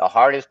 The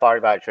hardest part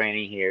about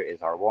training here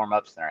is our warm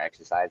ups and our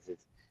exercises,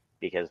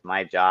 because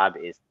my job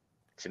is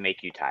to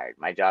make you tired.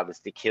 My job is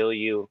to kill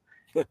you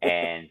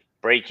and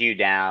break you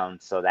down,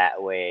 so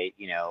that way,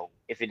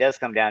 if it does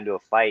come down to a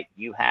fight,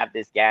 you have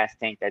this gas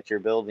tank that you're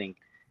building,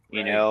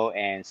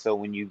 and so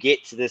when you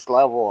get to this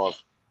level of,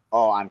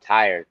 oh, I'm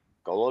tired,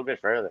 go a little bit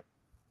further.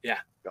 Yeah.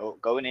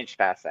 Go an inch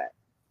past that.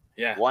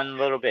 Yeah. One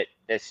little bit.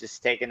 Let's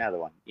just take another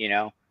one,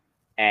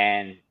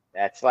 and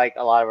that's like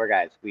a lot of our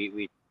guys.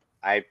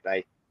 I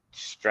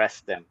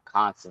stress them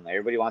constantly.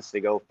 Everybody wants to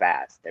go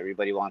fast.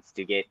 Everybody wants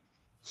to get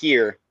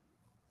here,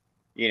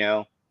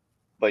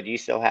 but you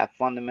still have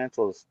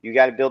fundamentals. You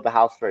got to build the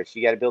house first.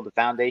 You got to build the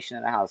foundation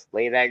of the house.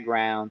 Lay that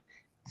ground,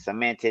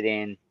 cement it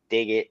in,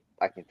 dig it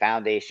like a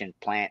foundation,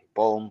 plant,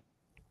 boom,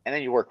 and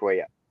then you work your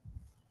way up.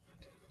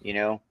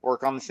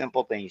 Work on the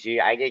simple things.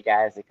 I get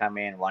guys that come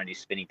in and want to do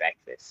spinning back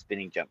fists,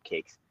 spinning jump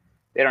kicks.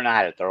 They don't know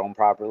how to throw them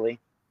properly.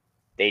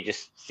 They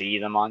just see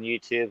them on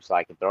YouTube, so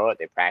I can throw it.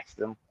 They practice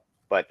them,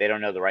 but they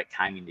don't know the right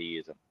timing to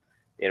use them.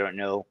 They don't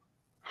know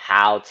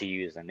how to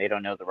use them. They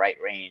don't know the right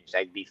range.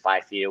 I could be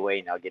 5 feet away,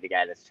 and I'll get a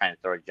guy that's trying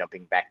to throw a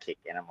jumping back kick,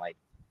 and I'm like,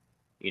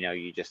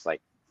 you just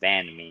like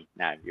fanned me.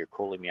 Now you're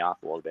cooling me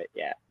off a little bit.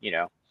 Yeah,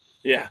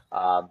 Yeah.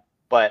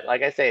 But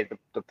like I say,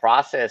 the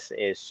process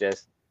is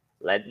just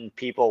letting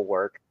people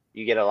work.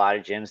 You get a lot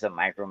of gyms that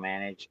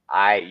micromanage.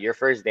 Your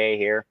first day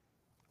here,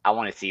 I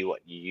want to see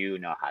what you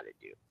know how to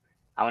do.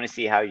 I want to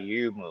see how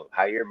you move,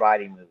 how your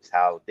body moves,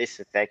 how this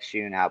affects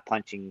you, and how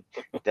punching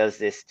does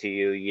this to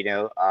you.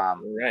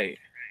 Right.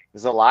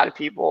 There's a lot of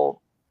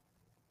people.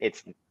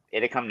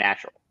 It'll come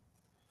natural.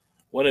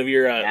 One of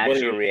your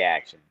natural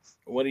reactions.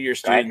 One of your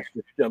students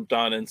just jumped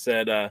on and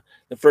said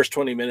the first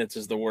 20 minutes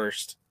is the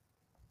worst.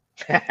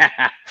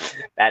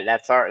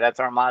 That's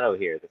our motto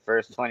here. The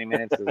first 20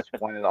 minutes is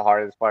one of the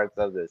hardest parts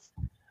of this.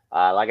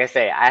 Like I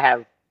say, I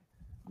have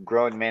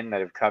grown men that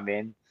have come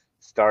in,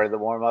 started the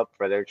warm up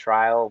for their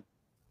trial,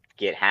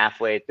 get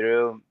halfway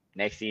through.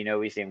 Next thing you know,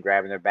 we see them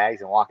grabbing their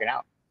bags and walking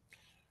out.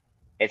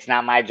 It's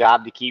not my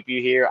job to keep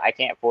you here. I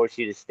can't force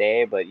you to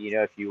stay, but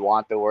if you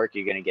want the work,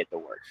 you're gonna get the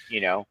work.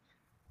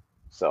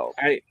 So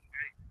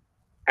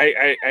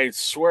I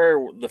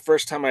swear, the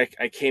first time I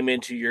came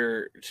into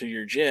your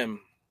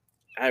gym,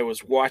 I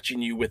was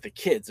watching you with the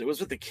kids. It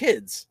was with the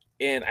kids,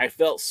 and I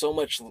felt so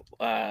much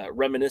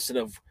reminiscent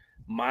of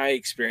my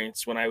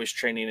experience when I was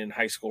training in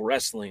high school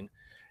wrestling.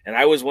 And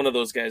I was one of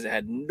those guys that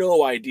had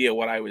no idea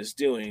what I was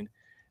doing.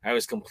 I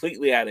was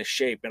completely out of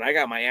shape, and I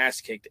got my ass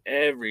kicked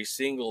every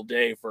single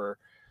day for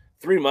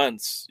 3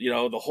 months.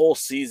 The whole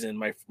season,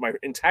 my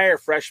entire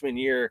freshman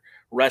year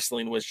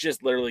wrestling was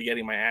just literally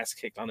getting my ass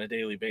kicked on a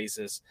daily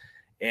basis.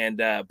 And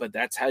but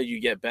that's how you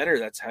get better.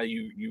 That's how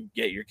you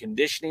get your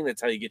conditioning.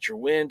 That's how you get your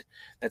wind.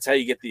 That's how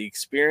you get the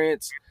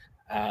experience.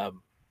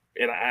 And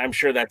I'm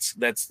sure that's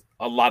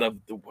a lot of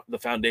the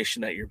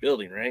foundation that you're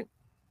building, right?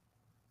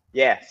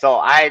 Yeah. So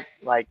I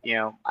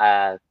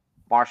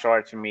martial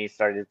arts for me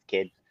started as a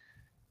kid.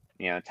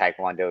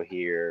 Taekwondo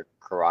here,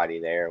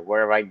 karate there,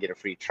 wherever I can get a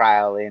free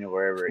trial in,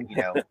 wherever,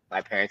 my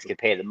parents could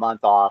pay the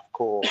month off,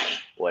 cool,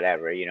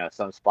 whatever.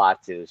 Some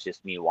spots it was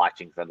just me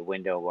watching from the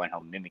window, going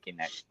home, mimicking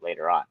that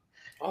later on.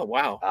 Oh,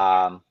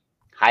 wow.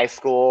 High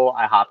school,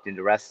 I hopped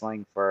into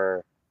wrestling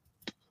for,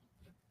 I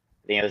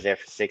think I was there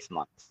for 6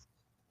 months.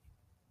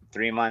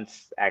 3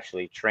 months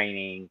actually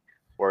training,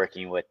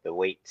 working with the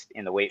weights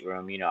in the weight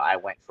room. I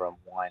went from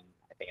I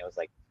think it was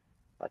like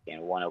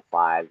fucking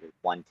 105 to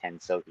 110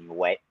 soaking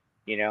wet.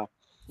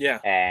 Yeah.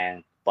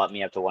 And bumped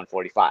me up to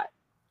 145.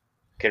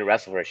 couldn't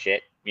wrestle for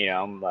shit. You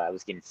know, I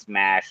was getting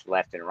smashed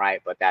left and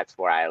right, but that's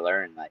where I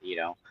learned that, you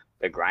know,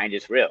 the grind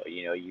is real.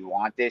 You know, you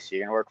want this,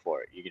 you're gonna work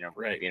for it. You're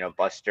gonna, you know,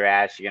 bust your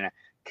ass. You're gonna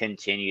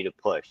continue to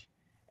push.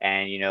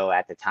 And you know,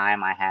 at the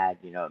time, I had,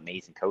 you know,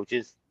 amazing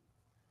coaches.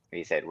 Like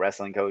you said,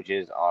 wrestling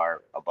coaches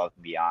are above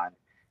and beyond.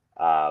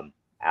 I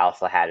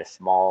also had a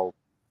small,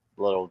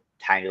 little,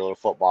 tiny little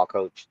football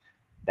coach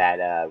that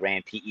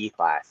ran PE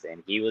class,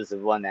 and he was the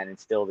one that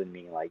instilled in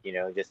me, like, you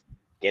know, just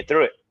get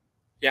through it.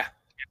 Yeah.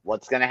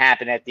 What's gonna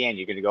happen at the end?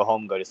 You're gonna go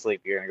home, go to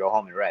sleep. You're gonna go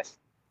home and rest.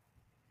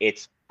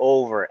 It's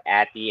over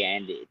at the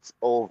end. It's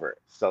over.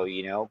 So,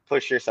 you know,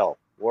 push yourself,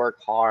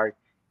 work hard,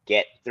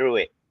 get through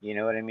it. You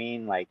know what I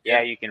mean? Like,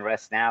 yeah, you can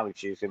rest now,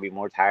 but you're just gonna be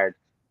more tired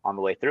on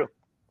the way through.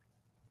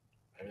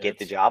 Get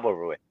the job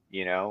over with.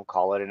 You know,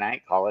 call it a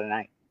night. Call it a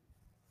night.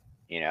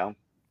 You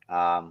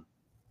know,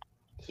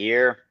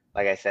 here,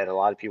 like I said, a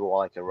lot of people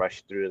like to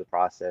rush through the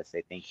process.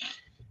 They think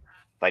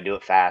if I do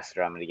it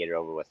faster, I'm gonna get it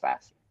over with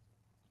faster.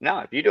 No,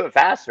 if you do it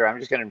faster,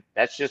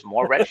 that's just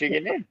more reps you're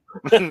getting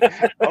in.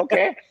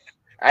 Okay.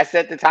 I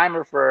set the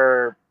timer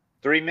for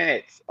 3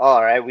 minutes.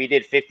 All right, we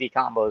did 50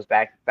 combos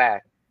back to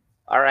back.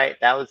 All right,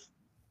 that was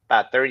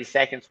about 30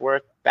 seconds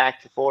worth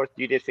back to forth.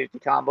 You did 50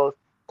 combos.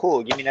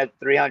 Cool, give me another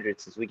 300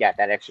 since we got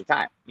that extra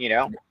time, you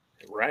know?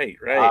 Right.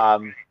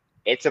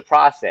 It's a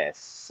process.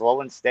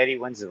 Slow and steady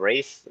wins the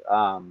race.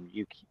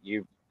 You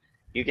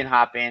can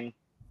hop in.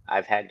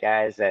 I've had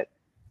guys that,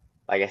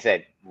 like I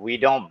said, we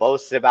don't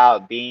boast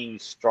about being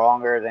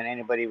stronger than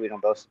anybody. We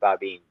don't boast about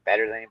being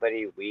better than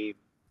anybody. We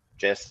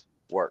just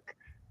work.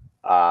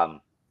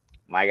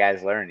 My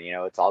guys learn, you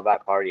know, it's all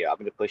about cardio. I'm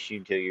going to push you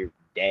until you're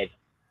dead.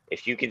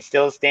 If you can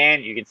still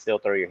stand, you can still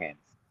throw your hands.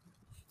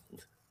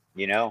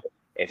 You know,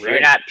 if you're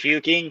not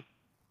puking,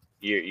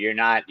 you're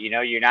not, you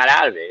know, you're not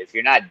out of it. If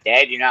you're not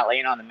dead, you're not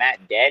laying on the mat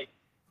dead,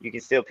 you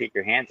can still pick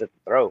your hands up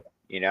and throw,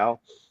 you know.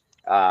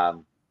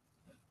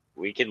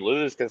 We can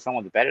lose because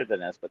someone's better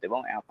than us, but they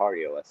won't out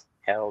cardio us.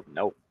 Hell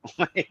no.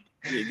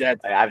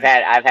 I've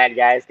had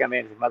guys come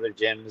in from other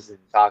gyms and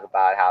talk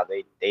about how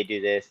they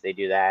do this, they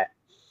do that.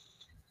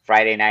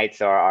 Friday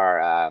nights are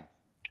our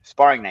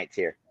sparring nights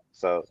here,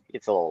 so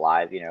it's a little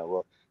live. You know,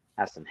 we'll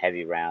have some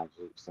heavy rounds,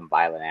 some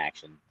violent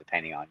action,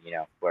 depending on, you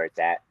know, where it's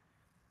at.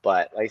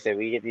 But like I said,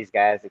 we get these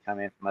guys that come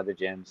in from other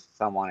gyms.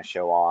 Some want to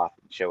show off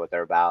and show what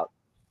they're about,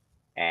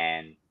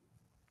 and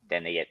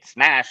then they get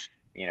smashed.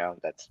 You know,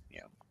 that's, you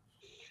know,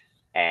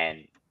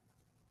 and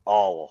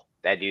oh,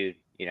 that dude,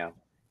 you know,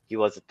 he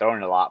wasn't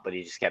throwing a lot, but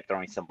he just kept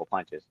throwing simple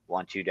punches,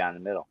 1-2 down the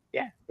middle.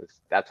 Yeah,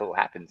 that's what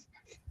happens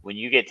when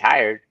you get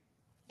tired.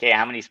 Okay,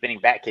 how many spinning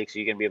back kicks are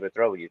you gonna be able to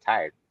throw when you're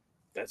tired?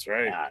 That's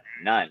right.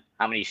 None.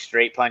 How many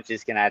straight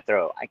punches can I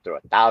throw? I can throw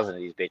 1,000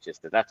 of these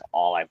bitches because that's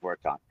all I've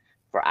worked on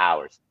for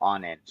hours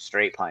on end,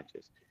 straight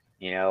punches.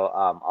 You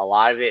know, a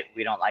lot of it,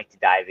 we don't like to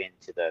dive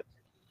into the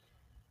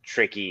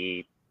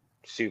tricky,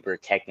 super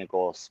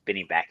technical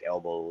spinning back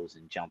elbows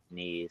and jump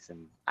knees.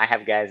 And I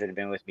have guys that have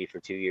been with me for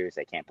 2 years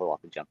that can't pull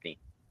off a jump knee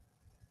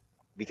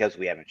because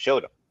we haven't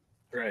showed them.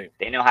 Right.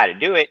 They know how to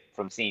do it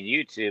from seeing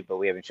YouTube, but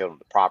we haven't showed them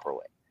the proper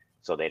way,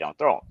 so they don't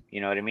throw them.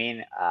 You know what I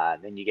mean?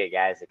 Then you get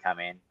guys that come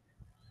in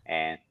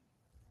and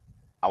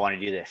I want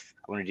to do this.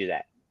 I want to do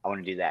that. I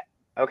want to do that.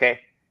 Okay,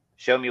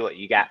 show me what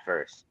you got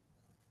first.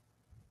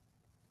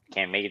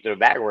 Can't make it through a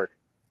bag work.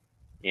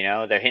 You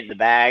know, they're hitting the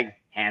bag,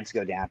 hands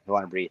go down. You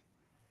want to breathe.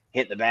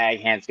 Hit the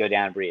bag, hands go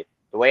down, breathe.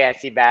 The way I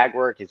see bag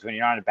work is when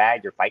you're on a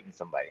bag, you're fighting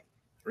somebody.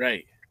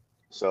 Right.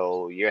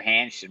 So your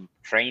hands should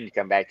train to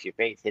come back to your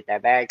face. Hit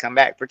that bag, come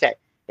back, protect.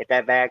 Hit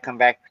that bag, come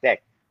back,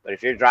 protect. But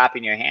if you're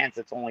dropping your hands,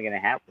 it's only going to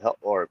help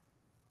or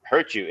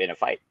hurt you in a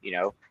fight. You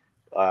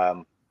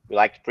know, we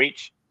like to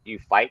preach. You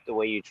fight the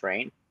way you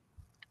train.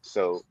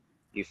 So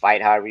you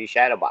fight however you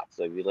shadow box.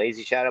 So if you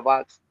lazy shadow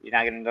box, you're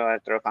not going to know how to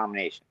throw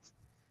combinations.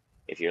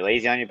 If you're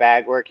lazy on your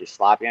bag work, you're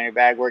sloppy on your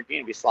bag work, you're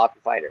going to be a sloppy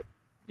fighter.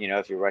 You know,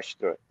 if you rush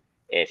through it.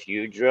 If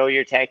you drill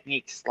your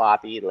technique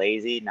sloppy,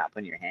 lazy, not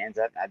putting your hands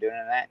up, not doing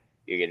that,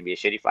 you're going to be a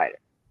shitty fighter.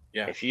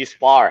 Yeah. If you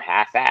spar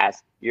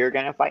half-ass, you're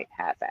going to fight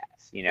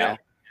half-ass, you know? Yeah.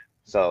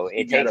 So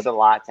it takes a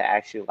lot to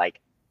actually, like,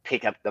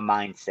 pick up the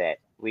mindset.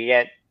 We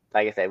get,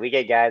 like I said, we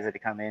get guys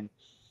that come in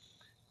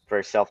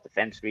for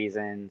self-defense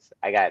reasons.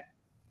 I got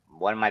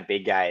one of my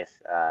big guys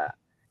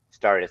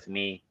started with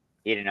me.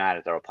 He didn't know how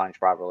to throw a punch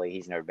properly.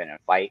 He's never been in a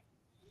fight.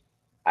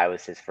 I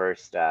was his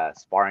first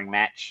sparring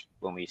match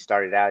when we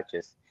started out,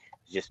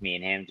 just me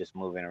and him, just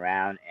moving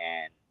around.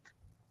 And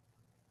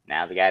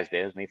now the guy's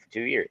been with me for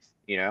 2 years,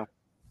 you know?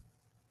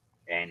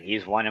 And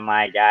he's one of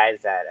my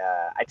guys that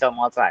I tell him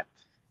all the time,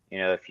 you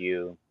know, if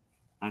you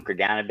hunker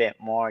down a bit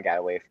more, got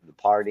away from the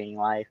partying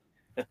life,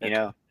 you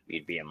know,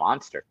 you'd be a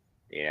monster,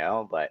 you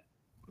know? But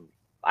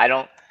I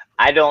don't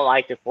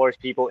like to force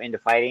people into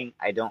fighting.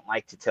 I don't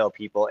like to tell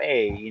people,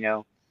 hey, you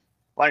know,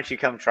 why don't you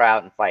come try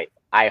out and fight?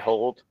 I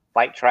hold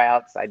fight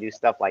tryouts. I do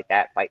stuff like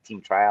that, fight team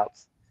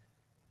tryouts.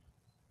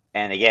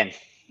 And again,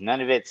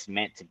 none of it's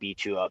meant to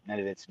beat you up. None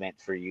of it's meant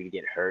for you to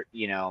get hurt.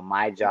 You know,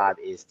 my job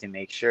is to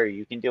make sure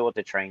you can deal with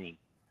the training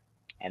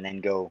and then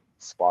go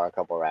spar a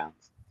couple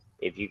rounds.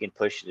 if you can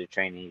push the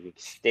training, if you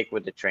can stick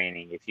with the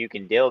training, if you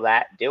can deal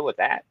with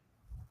that,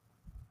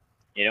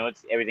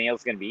 it's everything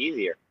else is going to be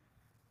easier.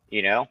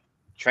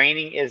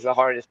 Training is the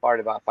hardest part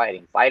about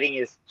fighting. Fighting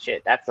is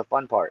shit. That's the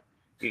fun part.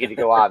 You get to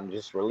go out and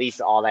just release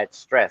all that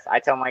stress. I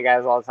tell my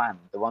guys all the time,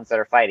 the ones that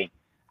are fighting,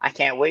 I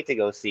can't wait to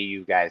go see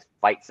you guys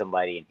fight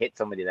somebody and hit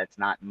somebody that's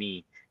not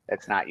me,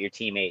 that's not your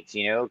teammates,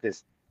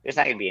 because there's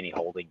not going to be any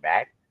holding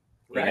back.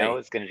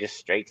 It's going to just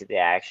straight to the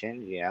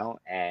action,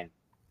 and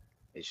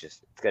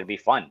it's going to be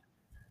fun.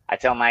 I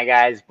tell my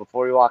guys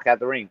before we walk out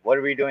the ring, what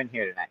are we doing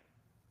here tonight?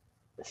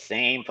 The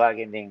same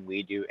fucking thing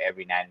we do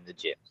every night in the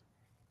gym.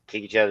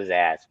 Kick each other's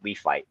ass. We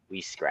fight.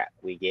 We scrap.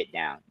 We get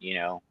down,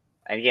 And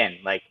again,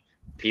 like,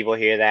 people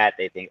hear that,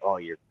 they think, oh,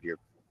 you're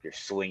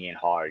swinging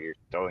hard. You're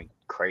throwing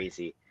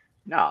crazy.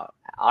 No,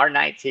 our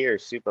nights here are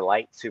super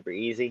light, super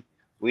easy.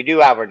 We do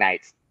have our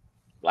nights,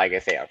 like I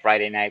say, our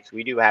Friday nights.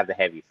 We do have the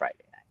heavy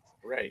Friday nights.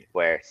 Right.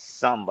 Where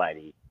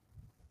somebody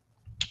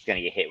is going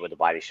to get hit with a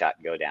body shot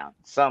and go down.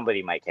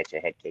 Somebody might catch a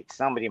head kick.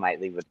 Somebody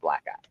might leave with a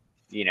black eye,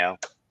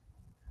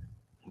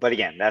 But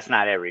again, that's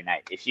not every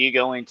night. If you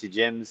go into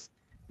gyms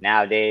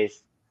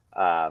nowadays,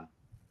 I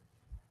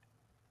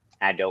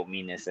don't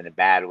mean this in a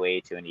bad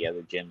way to any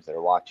other gyms that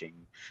are watching.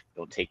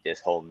 Don't take this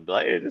home and be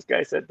like, hey, this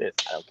guy said this.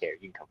 I don't care.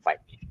 You can come fight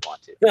me if you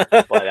want to.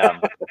 But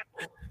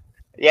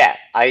yeah,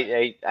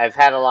 I've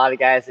had a lot of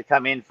guys that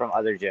come in from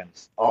other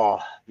gyms. Oh,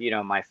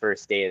 my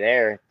first day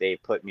there, they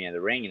put me in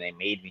the ring and they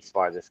made me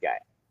spar this guy.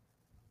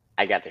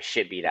 I got the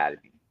shit beat out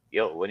of me.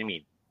 Yo, what do you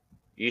mean?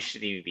 You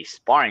shouldn't even be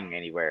sparring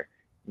anywhere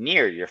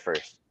near your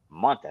first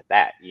month at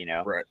that,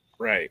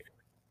 Right.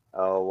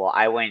 Oh, well,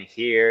 I went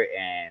here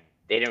and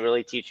they didn't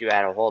really teach you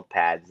how to hold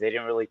pads. They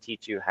didn't really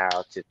teach you how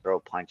to throw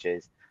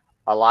punches.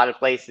 A lot of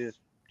places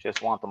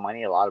just want the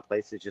money. A lot of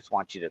places just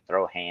want you to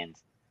throw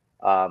hands.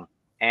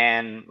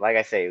 And like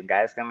I say,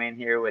 guys come in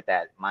here with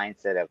that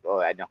mindset of,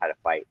 oh, I know how to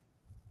fight.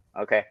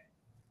 Okay.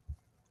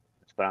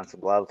 Let's put on some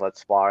gloves. Let's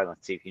spar.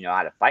 Let's see if you know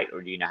how to fight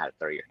or do you know how to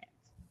throw your hands.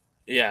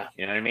 Yeah.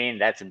 You know what I mean?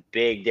 That's a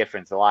big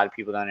difference. A lot of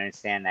people don't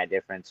understand that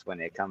difference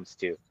when it comes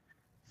to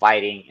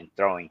fighting and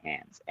throwing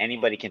hands.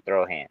 Anybody can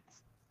throw hands,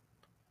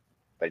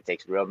 but it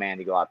takes a real man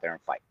to go out there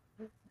and fight.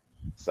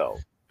 So,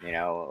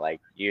 like,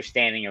 you're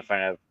standing in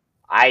front of,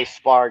 I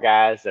spar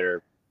guys that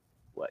are,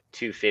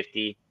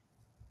 250,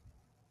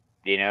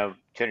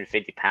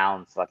 250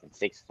 pounds, fucking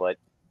 6 foot.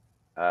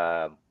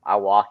 I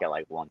walk at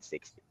like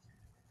 160.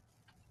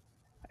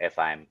 If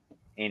I'm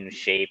in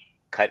shape,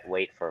 cut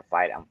weight for a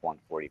fight, I'm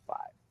 145.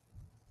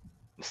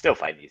 I'm still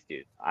fighting these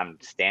dudes. I'm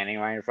standing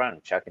right in front of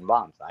them, chucking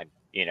bombs.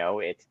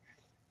 It's,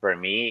 for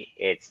me,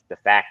 it's the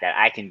fact that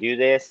I can do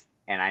this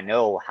and I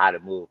know how to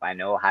move. I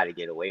know how to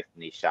get away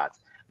from these shots.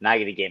 I'm not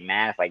going to get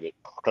mad if I get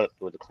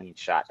clipped with a clean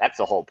shot. That's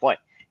the whole point.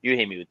 You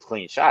hit me with a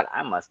clean shot,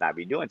 I must not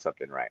be doing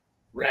something right.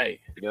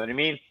 Right. You know what I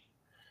mean?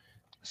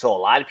 So a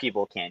lot of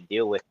people can't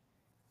deal with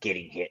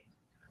getting hit.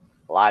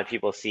 A lot of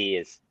people see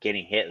is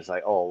getting hit is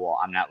like, oh, well,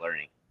 I'm not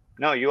learning.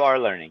 No, you are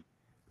learning.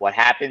 What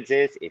happens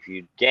is if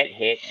you get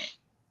hit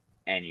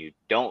and you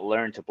don't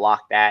learn to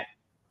block that,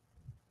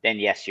 then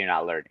yes, you're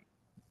not learning.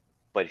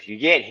 But if you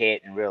get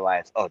hit and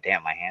realize, oh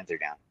damn, my hands are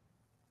down.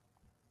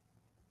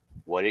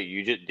 What did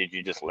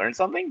you just learn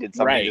something? Did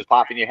something just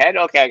pop in your head?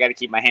 Okay, I got to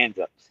keep my hands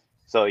up.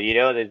 So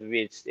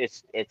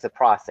it's a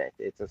process.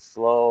 It's a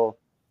slow,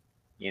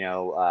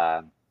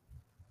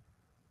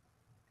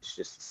 it's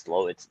just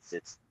slow.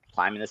 It's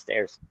climbing the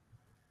stairs,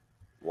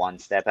 one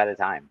step at a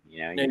time. You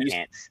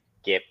can't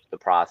skip the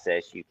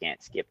process. You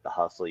can't skip the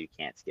hustle. You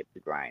can't skip the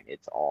grind.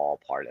 It's all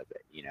part of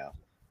it.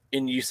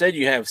 And you said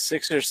you have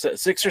six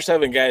or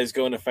seven guys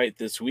going to fight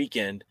this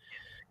weekend,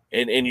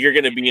 and you're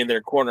going to be in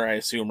their corner, I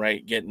assume,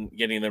 right?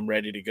 Getting them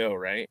ready to go,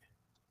 right?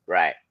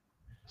 Right.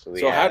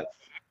 So how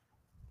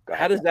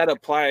does that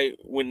apply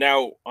when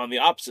now on the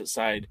opposite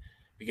side,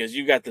 because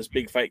you got this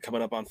big fight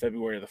coming up on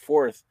February the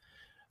 4th?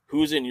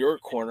 Who's in your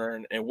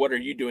corner, and what are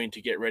you doing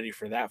to get ready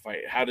for that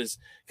fight?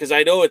 Because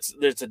I know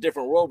it's a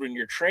different world when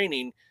you're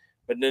training.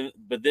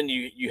 But then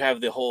you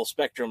have the whole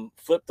spectrum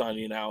flipped on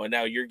you now, and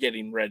now you're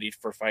getting ready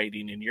for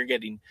fighting, and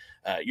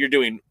you're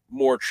doing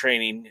more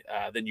training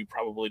than you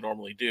probably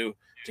normally do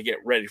to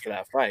get ready for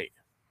that fight.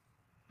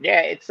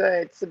 Yeah, it's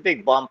a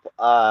big bump.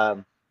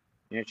 Try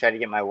to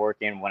get my work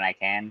in when I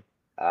can.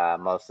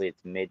 Mostly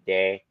it's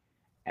midday,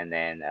 and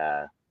then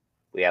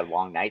we have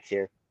long nights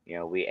here.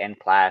 We end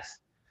class.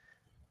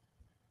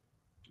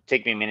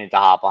 Take me a minute to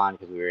hop on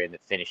because we were in the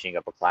finishing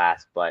up a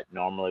class, but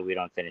normally we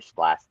don't finish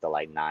class till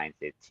like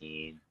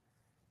 9:15.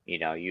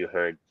 You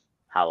heard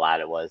how loud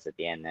it was at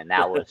the end, and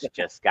that was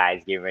just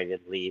guys getting ready to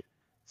leave.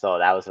 So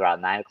that was around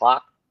 9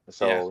 o'clock.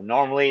 So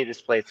normally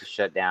this place is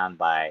shut down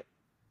by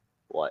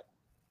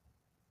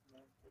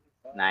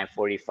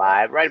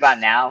 9:45. Right about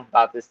now,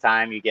 about this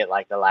time, you get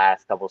like the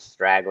last couple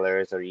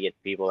stragglers, or you get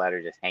people that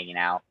are just hanging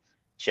out,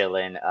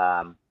 chilling.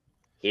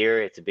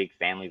 Here it's a big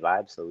family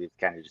vibe, so we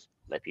kind of just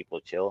let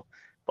people chill.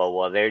 But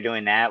while they're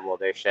doing that, while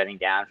they're shutting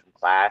down from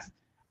class,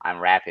 I'm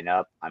wrapping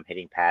up. I'm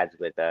hitting pads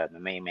with my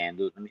main man,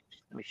 Lou. Let me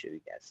show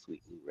you guys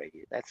Sweet Lou right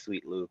here. That's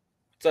Sweet Lou.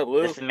 What's up,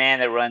 Lou? This is the man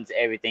that runs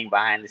everything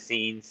behind the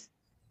scenes.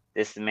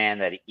 This is the man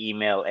that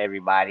email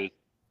everybody.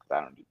 I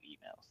don't do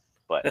emails,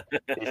 but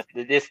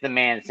this is the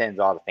man that sends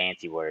all the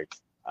fancy words.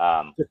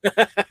 But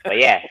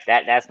yeah,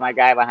 that's my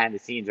guy behind the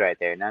scenes right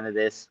there. None of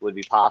this would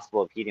be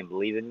possible if he didn't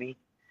believe in me.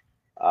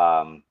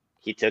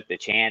 He took the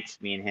chance.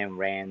 Me and him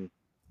ran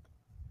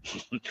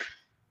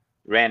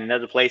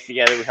another place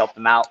together. We helped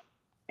him out,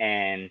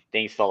 and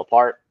things fell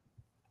apart.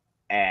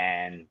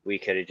 And we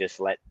could have just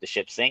let the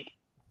ship sink.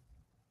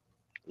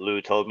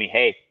 Lou told me,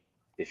 "Hey,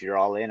 if you're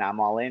all in,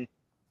 I'm all in,"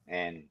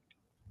 and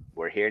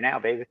we're here now,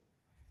 baby.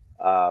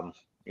 None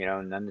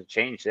to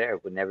change there.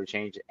 Would never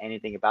change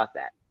anything about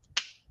that.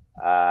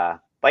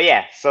 But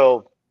yeah,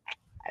 so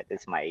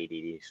that's my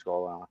ADD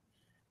scrolling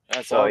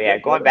on. So yeah,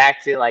 going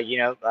back to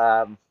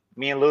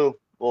me and Lou,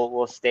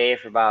 we'll stay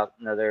for about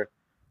another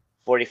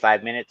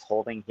 45 minutes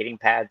hitting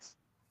pads,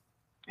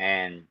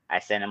 and I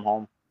send him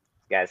home.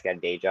 This guy's got a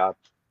day job.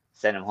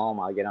 Send him home.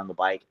 I'll get on the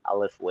bike. I'll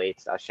lift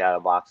weights. I'll shadow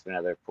box for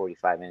another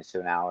 45 minutes to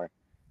an hour.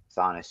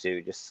 Sauna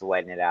suit, just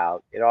sweating it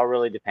out. It all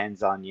really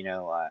depends on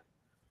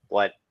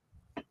what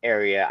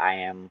area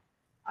I'm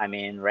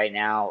in right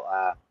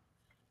now.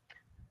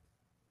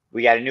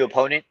 We got a new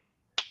opponent,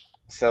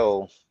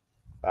 so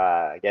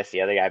I guess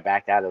the other guy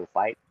backed out of the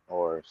fight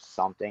or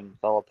something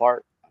fell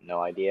apart.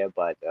 No idea,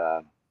 but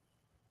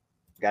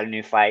got a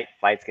new fight.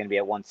 Fight's gonna be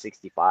at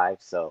 165.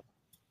 So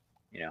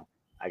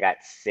I got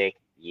sick.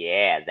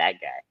 Yeah,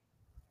 that guy.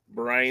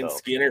 Brian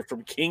Skinner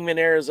from Kingman,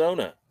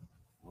 Arizona.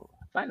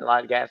 I find a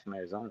lot of guys from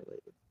Arizona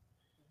lately.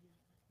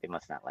 They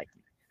must not like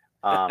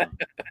me.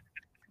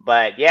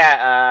 But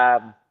yeah,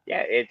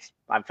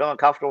 I'm feeling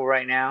comfortable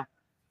right now.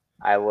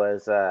 I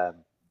was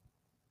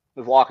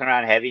walking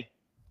around heavy.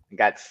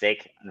 Got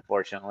sick,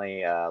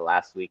 unfortunately.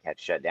 Last week had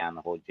shut down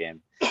the whole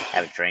gym.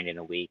 Haven't trained in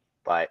a week,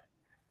 but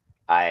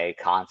my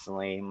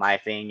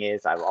thing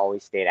is I've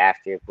always stayed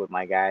active with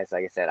my guys.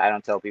 Like I said, I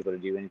don't tell people to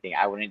do anything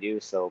I wouldn't do.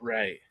 So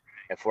right.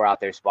 If we're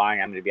out there sparring,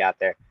 I'm going to be out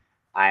there.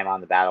 I'm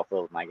on the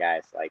battlefield with my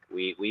guys. Like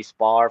we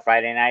spar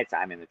Friday nights,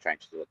 I'm in the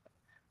trenches with them.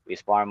 We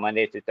spar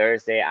Monday through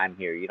Thursday, I'm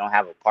here. You don't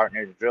have a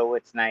partner to drill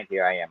with tonight?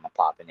 Here I am. I'm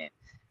popping in.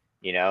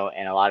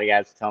 And a lot of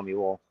guys tell me,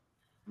 well,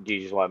 do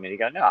you just want me to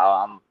go? No,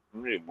 I'm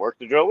going to work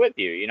the drill with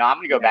you. I'm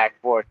going to go back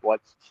and forth.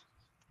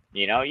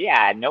 Yeah,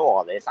 I know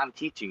all this. I'm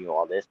teaching you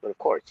all this. But of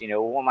course,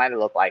 what might it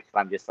look like if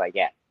I'm just like,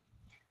 yeah,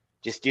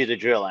 just do the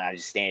drill and I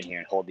just stand here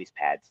and hold these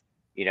pads.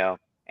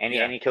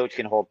 Any coach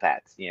can hold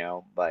pads,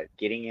 but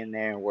getting in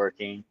there and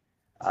working.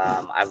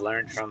 I've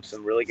learned from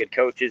some really good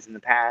coaches in the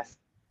past.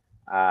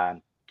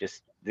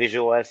 Just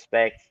visual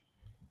aspect.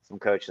 Some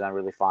coaches I'm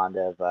really fond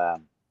of.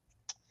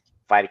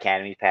 Fight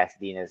Academy,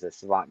 Pasadena's a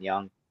Savant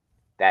Young.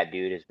 That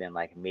dude has been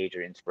like a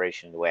major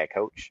inspiration in the way I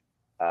coach.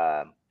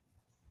 Like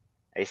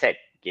I said,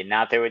 getting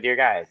out there with your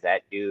guys.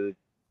 That dude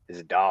is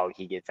a dog.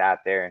 He gets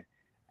out there.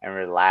 I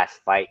remember the last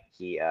fight,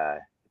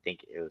 I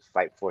think it was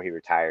fight before he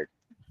retired.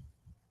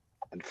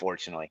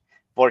 Unfortunately.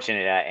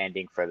 Fortunate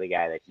ending for the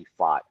guy that he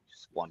fought.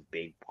 Just one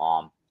big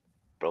palm.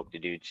 Broke the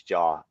dude's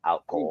jaw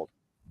out cold.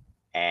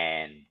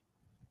 And,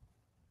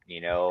 he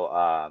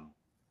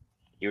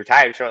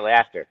retired shortly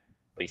after.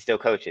 But he still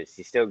coaches.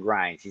 He still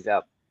grinds. He's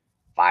up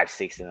 5,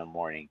 6 in the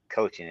morning,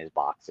 coaching his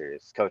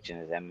boxers, coaching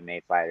his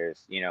MMA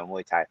fighters,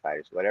 Muay Thai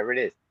fighters, whatever it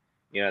is.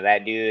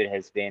 That dude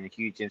has been a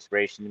huge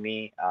inspiration to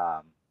me.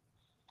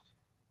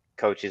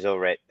 Coaches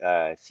over at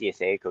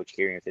CSA, Coach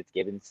Kieran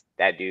Fitzgibbons.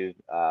 That dude,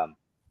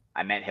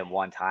 I met him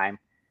one time.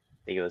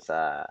 I think it was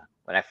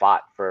when I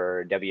fought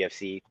for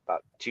WFC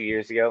about 2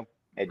 years ago.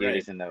 That dude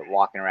is in the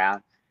walking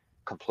around,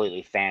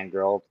 completely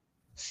fangirled,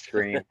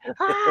 screaming,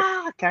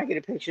 can I get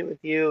a picture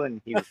with you?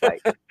 And he was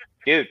like,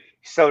 dude,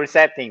 so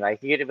receptive. Like,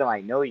 he could have been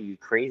like, no, you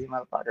crazy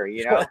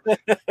motherfucker,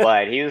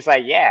 But he was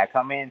like, yeah,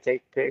 come in,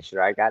 take a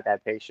picture. I got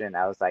that picture, and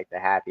that was like the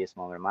happiest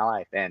moment of my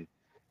life. And,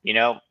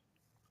 a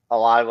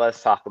lot of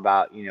us talk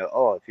about,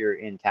 oh, if you're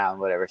in town,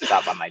 whatever,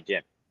 stop by my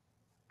gym.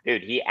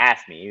 Dude, he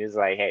asked me. He was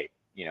like, hey,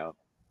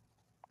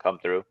 come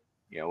through.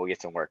 We'll get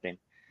some work in.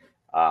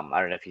 I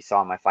don't know if you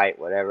saw my fight,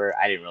 whatever.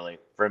 I didn't really,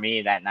 for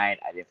me that night,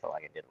 I didn't feel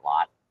like I did a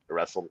lot. I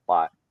wrestled a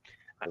lot.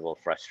 I was a little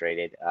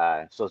frustrated.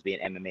 Supposed to be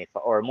an MMA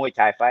or a Muay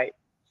Thai fight.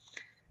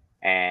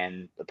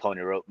 And the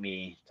opponent wrote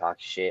me, talk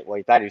shit. Well,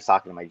 he thought he was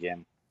talking to my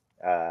gym.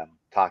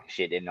 Talking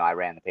shit, didn't know I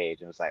ran the page.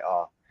 And was like,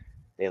 oh,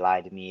 they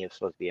lied to me. It was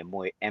supposed to be a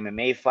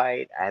MMA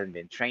fight. I haven't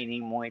been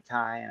training Muay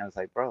Thai. And I was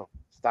like, bro,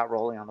 stop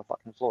rolling on the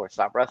fucking floor.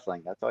 Stop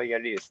wrestling. That's all you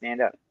gotta do is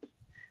stand up.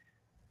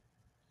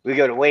 We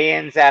go to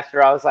weigh-ins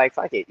after. I was like,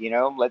 fuck it,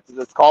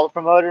 let's call the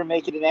promoter,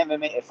 make it an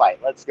MMA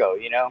fight. Let's go,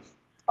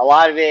 A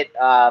lot of it,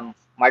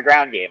 my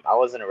ground game. I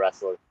wasn't a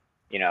wrestler.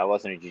 I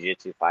wasn't a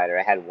jiu-jitsu fighter.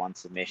 I had one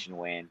submission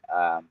win.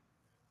 I'm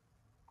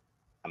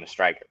a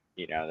striker.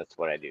 That's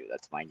what I do.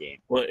 That's my game.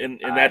 Well,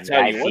 and that's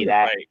how you won the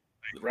fight,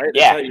 right?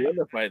 That's how you won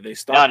the fight. They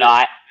stopped.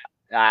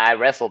 No, I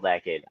wrestled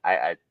that kid.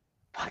 I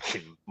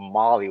fucking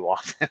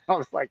mollywalked him.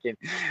 I fucking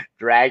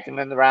dragged him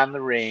around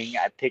the ring.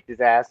 I picked his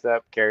ass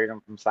up, carried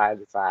him from side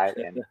to side,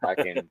 and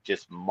fucking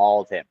just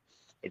mauled him.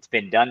 It's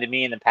been done to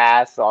me in the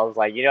past, so I was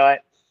like, you know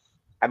what?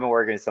 I've been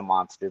working with some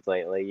monsters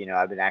lately. You know,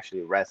 I've been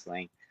actually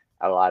wrestling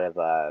a lot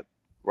of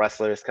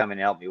wrestlers come and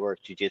help me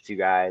work jiu-jitsu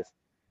guys,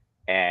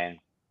 and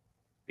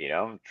you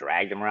know,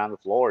 drag them around the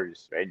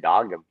floors, right?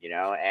 Dog them, you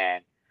know,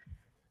 and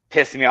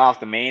pissing me off.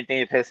 The main thing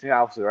that pissed me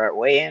off was we were at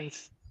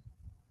weigh-ins,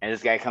 and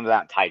this guy comes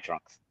out in tight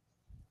trunks.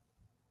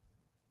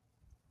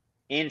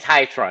 In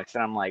tight trunks,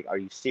 and I'm like, are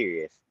you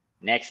serious?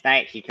 Next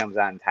night, he comes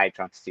out in tight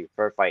trunks too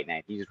for a fight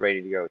night. He's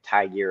ready to go,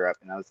 tie gear up,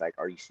 and I was like,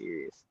 are you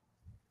serious?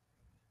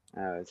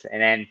 And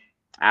then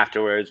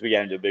afterwards, we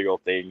got into a big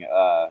old thing,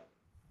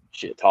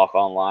 shit talk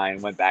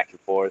online, went back and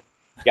forth,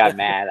 got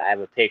mad. I have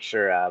a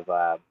picture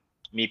of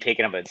me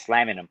picking him and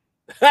slamming him,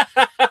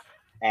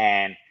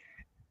 and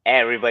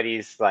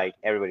everybody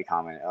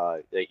commented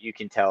that you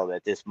can tell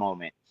that this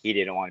moment he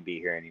didn't want to be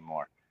here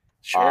anymore.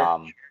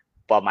 Sure.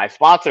 But my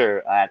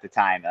sponsor at the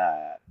time,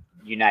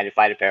 United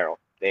Fight Apparel,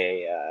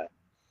 they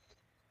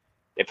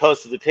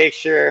posted the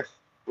picture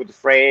with the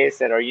phrase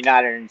that, "Are you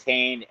not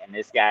entertained?" And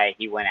this guy,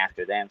 he went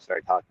after them,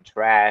 started talking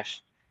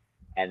trash,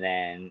 and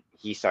then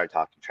he started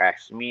talking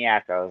trash to me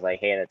after I was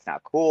like, "Hey, that's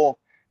not cool."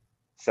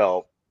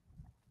 So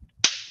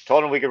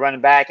told him we could run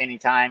it back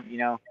anytime, you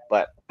know,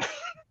 but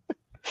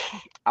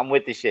I'm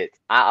with the shit.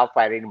 I'll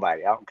fight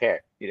anybody. I don't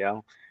care, you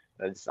know.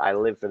 I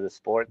live for the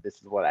sport. This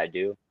is what I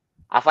do.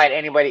 I'll fight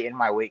anybody in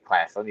my weight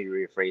class. I need to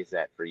rephrase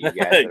that for you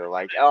guys that are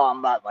like, oh, I'm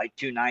about like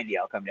 290.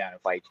 I'll come down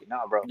and fight you.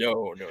 No, bro.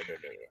 No.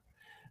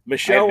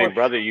 Michelle, my big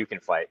brother, you can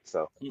fight.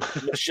 So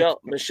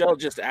Michelle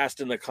just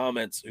asked in the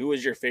comments, who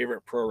was your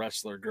favorite pro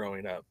wrestler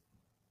growing up?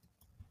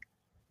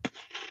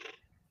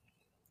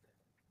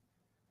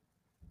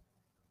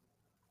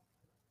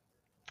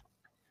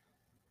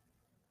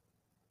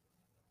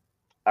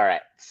 All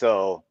right,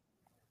 so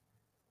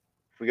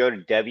if we go to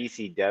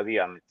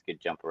WCW, I'm just gonna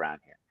jump around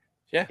here.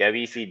 Yeah.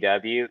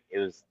 WCW, it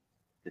was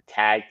the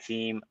tag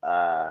team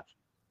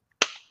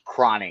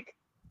Chronic.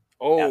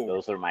 Oh, yeah,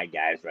 those are my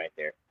guys right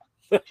there.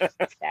 Just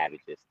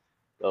savages.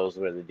 Those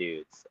were the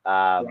dudes.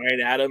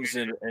 Ryan Adams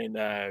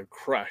and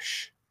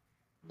Crush.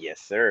 Yes,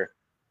 sir.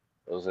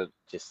 Those are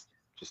just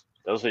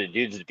those are the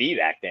dudes to be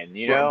back then,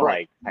 you know,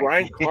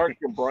 Brian Clark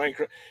and Brian.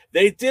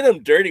 They did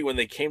them dirty when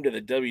they came to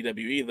the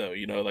WWE, though.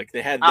 You know, like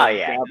they had them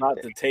grab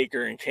out the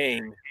Taker and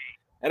Kane,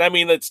 and I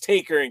mean it's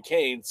Taker and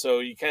Kane, so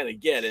you kind of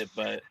get it,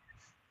 but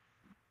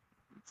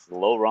it's a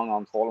low rung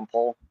on totem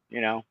pole,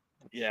 you know.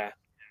 Yeah,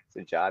 it's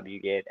a job you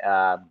get.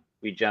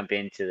 We jump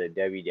into the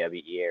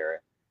WWE era.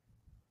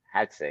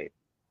 I'd say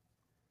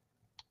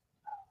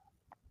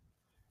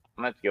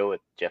I'm gonna have to go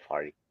with Jeff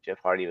Hardy. Jeff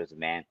Hardy was a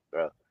man,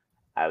 bro.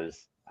 I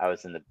was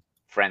in the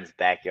friends'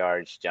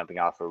 backyards, jumping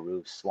off a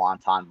roof,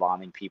 swanton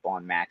bombing people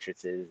on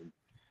mattresses. And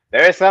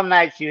there are some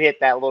nights you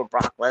hit that little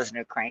Brock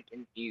Lesnar crank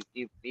and you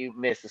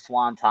miss the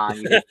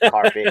swanton, you hit the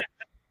carpet.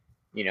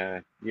 You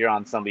know, you're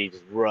on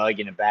somebody's rug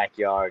in the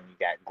backyard, and you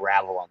got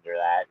gravel under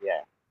that.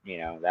 Yeah, you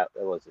know, that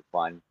wasn't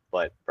fun.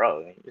 But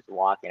bro, just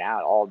walking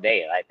out all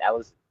day, like that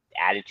was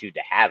the attitude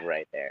to have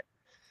right there.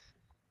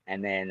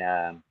 And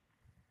then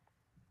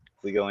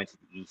we go into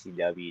the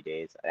ECW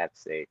days. I have to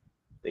say,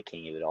 the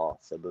king of it all,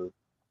 Sabu.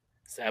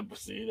 Sabu,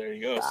 see, there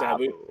you go,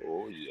 Sabu.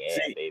 Oh yeah,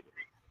 see, baby.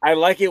 I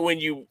like it when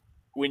you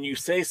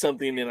say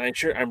something, and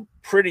I'm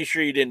pretty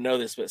sure you didn't know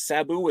this, but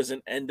Sabu was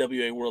an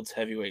NWA World's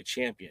Heavyweight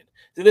Champion.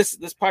 So this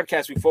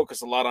podcast we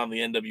focus a lot on the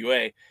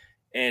NWA,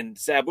 and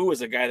Sabu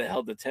was a guy that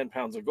held the 10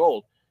 pounds of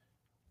gold.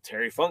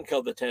 Terry Funk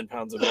held the 10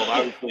 pounds of gold,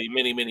 obviously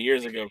many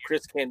years ago.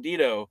 Chris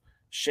Candido,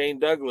 Shane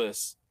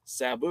Douglas,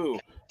 Sabu.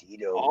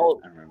 Candido,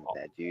 I remember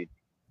that dude.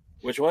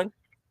 Which one?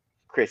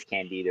 Chris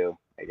Candido.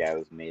 That guy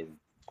was amazing.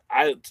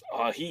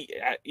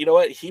 You know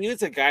what? He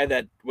was a guy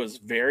that was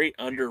very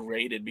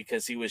underrated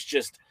because he was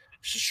just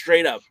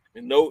straight up.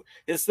 And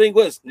his thing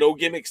was no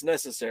gimmicks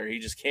necessary. He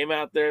just came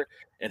out there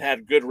and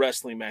had good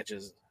wrestling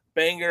matches,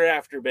 banger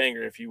after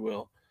banger, if you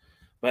will.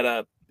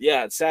 But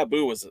yeah,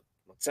 Sabu was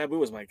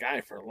my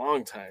guy for a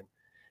long time.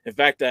 In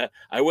fact,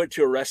 I went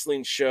to a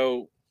wrestling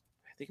show.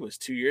 I think it was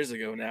 2 years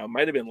ago now. It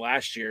might have been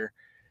last year,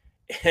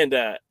 and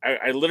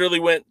I literally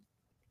went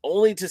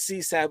only to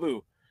see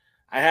Sabu.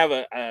 I have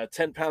a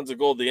 10 pounds of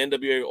gold, the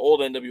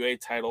old NWA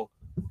title.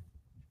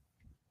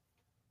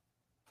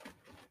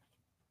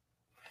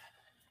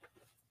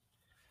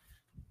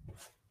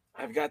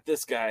 I've got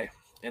this guy,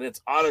 and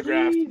it's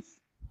autographed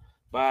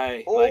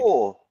by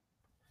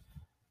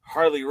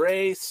Harley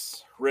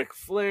Race, Ric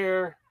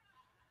Flair,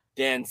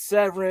 Dan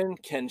Severn,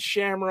 Ken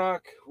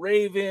Shamrock,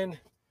 Raven,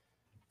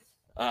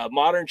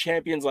 modern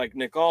champions like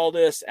Nick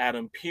Aldis,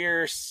 Adam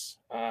Pearce,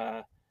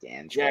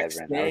 Dan Jack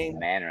Severn, that was the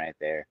man right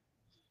there.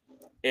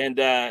 And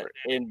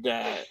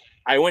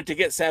I went to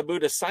get Sabu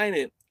to sign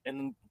it,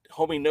 and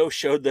homie No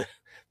showed the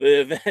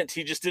event.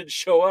 He just didn't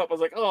show up. I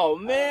was like, oh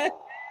man.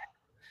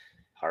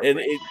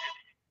 And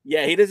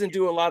he doesn't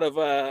do a lot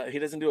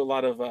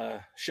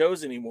of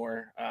shows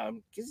anymore.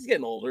 Because he's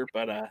getting older,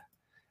 but I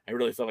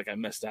really felt like I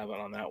missed out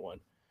on that one.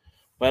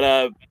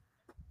 But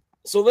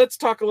so let's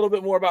talk a little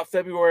bit more about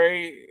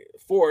February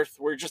 4th.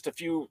 We're just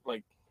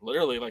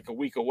literally a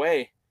week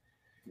away.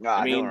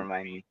 No, don't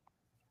remind me.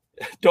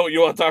 Don't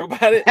you want to talk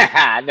about it?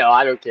 No,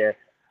 I don't care.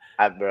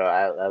 Bro,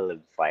 I live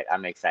to fight.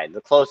 I'm excited.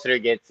 The closer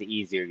it gets, the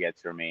easier it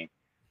gets for me.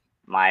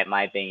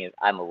 My thing is,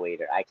 I'm a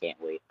waiter. I can't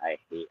wait.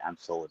 I'm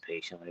so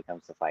impatient when it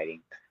comes to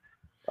fighting.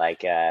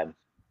 Like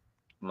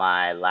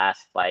my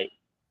last fight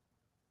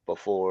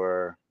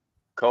before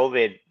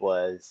COVID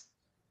was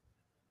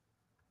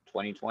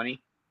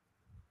 2020,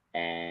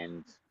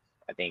 and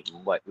I think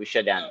what we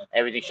shut down,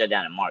 everything shut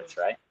down in March,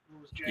 right? It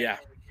was Yeah. January.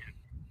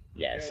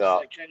 Yeah. It was So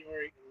like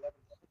January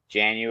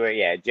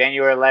 11th.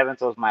 January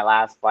 11th was my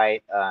last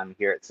fight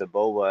here at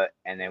Soboba,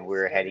 and then we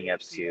were heading up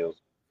to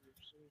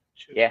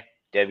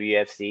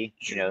WFC.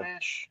 You know,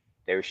 Chumash.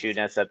 they were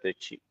shooting us up to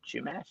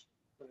Chumash,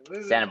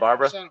 Santa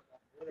Barbara. Santa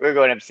We were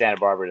going up to Santa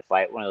Barbara to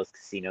fight one of those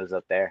casinos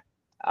up there.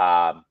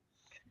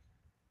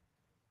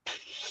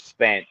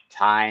 Spent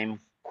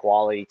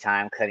quality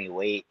time cutting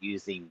weight,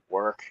 using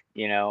work.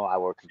 You know, I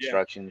work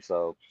construction,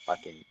 so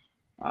fucking,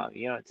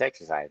 it's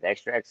exercise,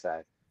 extra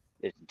exercise.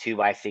 There's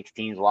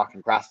 2x16s walking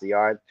across the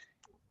yard.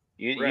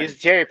 Use a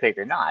cherry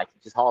picker. No, I can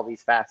just haul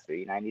these faster.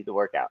 You know, I need the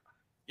workout.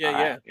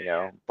 Yeah. You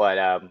know, but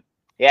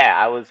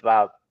I was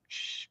about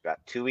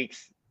 2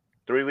 weeks,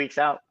 3 weeks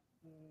out,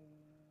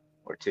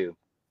 or 2.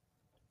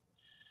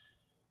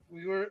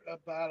 We were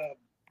about a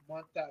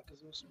month out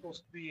because it was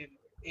supposed to be in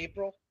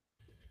April.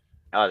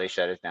 Oh, they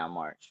shut us down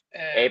March.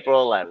 And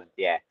April 11th,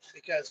 yeah.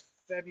 because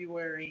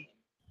February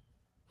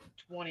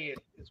 20th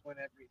is when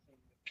everything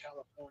in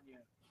California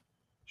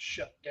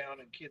shut down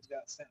and kids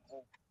got sent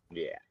home.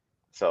 Yeah.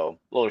 So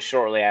a little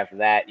shortly after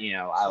that, you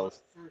know, I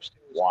was First,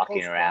 it was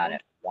walking around postponed.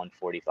 at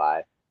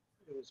 145.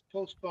 It was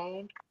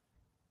postponed,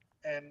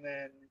 and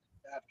then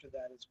after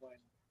that is when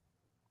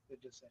they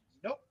just said,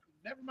 "Nope,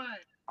 never mind.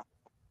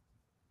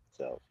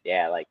 So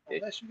yeah, like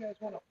Unless you guys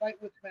want to fight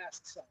with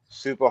masks on."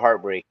 super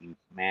heartbreaking,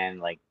 man.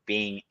 Like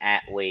being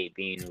at weight,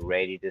 being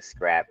ready to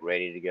scrap,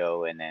 ready to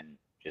go, and then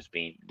just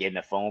getting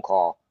a phone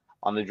call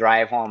on the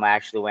drive home. I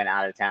actually went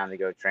out of town to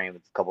go train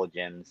with a couple of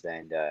gyms,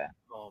 and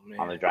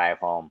on the drive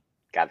home,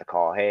 got the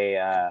call. Hey,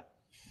 I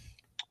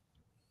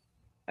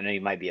know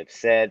you might be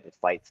upset. The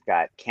fights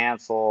got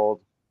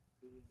canceled.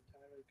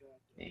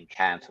 And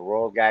Cancel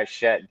World got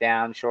shut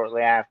down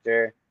shortly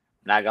after.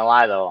 Not gonna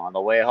lie though, on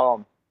the way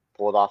home,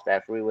 pulled off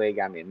that freeway,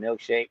 got me a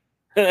milkshake.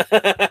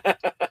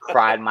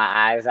 Cried my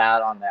eyes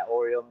out on that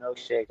Oreo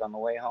milkshake on the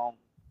way home.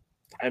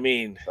 I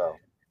mean, so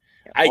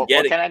I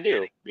get it. What can I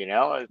do? You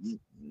know, it's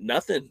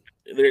nothing.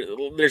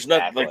 There's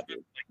nothing like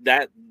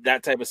that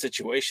type of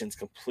situation is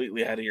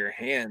completely out of your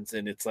hands,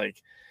 and it's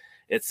like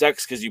it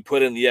sucks because you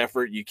put in the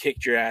effort, you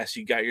kicked your ass,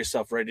 you got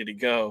yourself ready to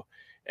go,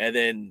 and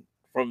then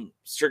from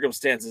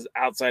circumstances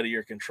outside of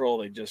your control,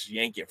 they just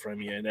yank it from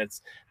you, and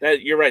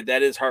that. You're right.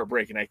 That is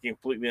heartbreaking. I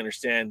completely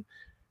understand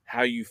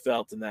how you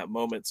felt in that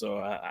moment. So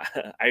I'm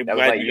that was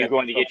glad like you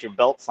going to get your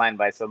belt signed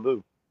by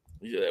Sabu.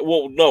 Yeah,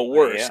 well, no,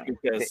 worse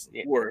because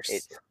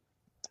worse.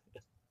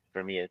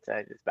 For me, it's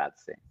about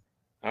the same.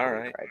 All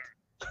right.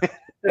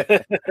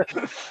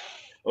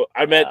 Well,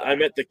 I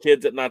met the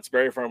kids at Knott's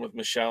Berry Farm with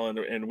Michelle,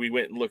 and we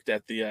went and looked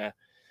at the.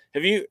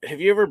 Have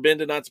you ever been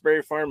to Knott's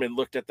Berry Farm and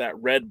looked at that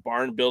red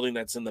barn building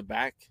that's in the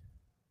back?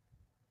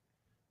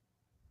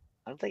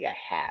 I don't think I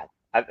have.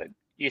 I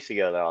used to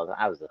go there all the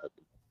time. I was a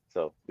husband,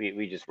 so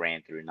we just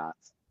ran through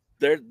Knott's.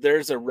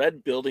 There's a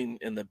red building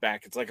in the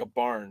back. It's like a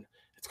barn.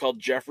 It's called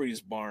Jeffrey's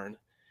Barn,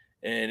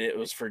 and it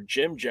was for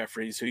Jim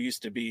Jeffries, who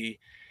used to be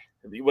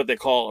what they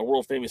call a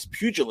world famous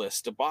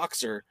pugilist, a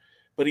boxer,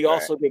 but he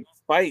also did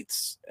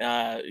fights,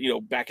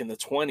 back in the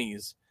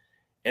 20s.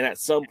 And at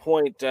some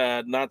point,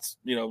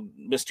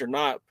 Mr.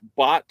 Knott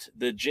bought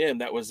the gym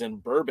that was in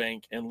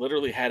Burbank and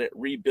literally had it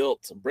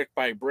rebuilt brick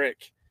by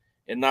brick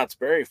in Knott's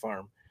Berry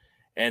Farm.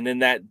 And in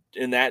that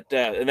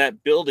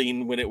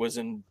building, when it was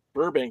in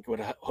Burbank,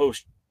 would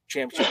host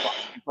championship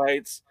boxing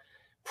fights,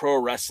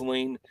 pro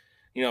wrestling.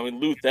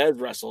 Lou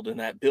Thez wrestled in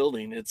that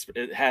building.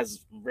 It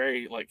has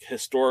very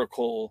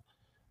historical,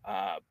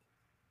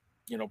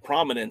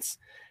 prominence.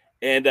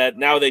 And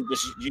now they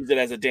just use it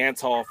as a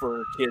dance hall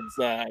for kids,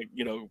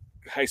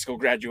 high school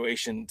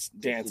graduation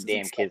dances.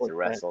 Damn kids to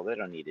wrestle. They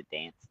don't need to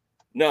dance.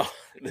 No,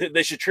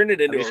 they should turn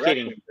it into a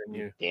wrestling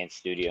venue. Dance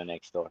studio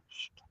next door.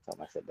 Tell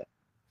them I said that.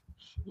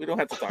 We don't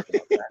have to talk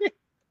about that.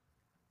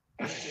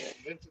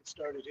 Vincent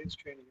started his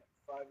training at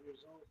 5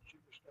 years old.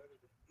 Junior started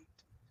at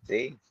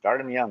 8. See, start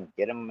them young.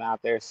 Get them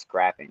out there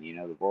scrapping.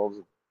 The world's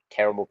a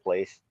terrible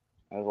place.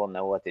 Might as well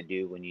know what to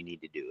do when you need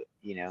to do it.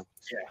 Yeah.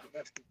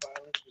 Domestic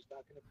violence was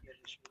not going to be an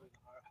issue in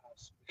our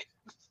house.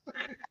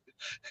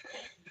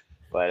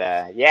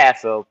 But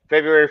so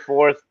February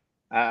 4th,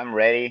 I'm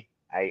ready.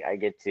 I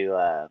get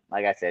to,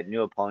 like I said,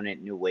 new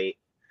opponent, new weight.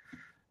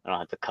 I don't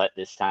have to cut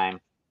this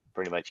time.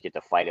 Pretty much get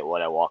to fight at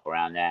what I walk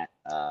around at.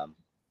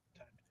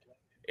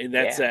 And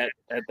that's at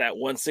that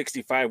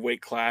 165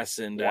 weight class.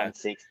 And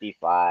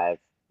 165.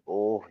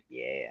 Oh,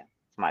 yeah.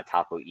 It's my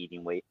taco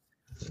eating weight.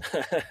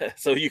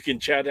 So you can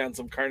chow down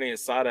some carne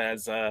asada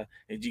as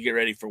you get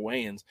ready for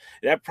weigh-ins.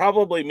 That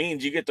probably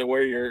means you get to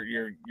wear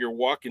your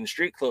walking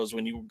street clothes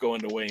when you go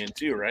into weigh-in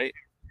too, right?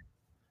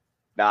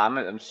 No,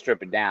 I'm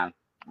stripping down.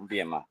 I'm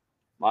being my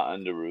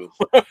underoos.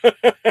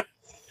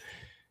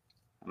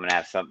 I'm gonna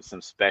have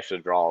some special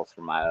draws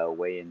for my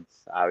weigh-ins.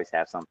 I always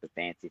have something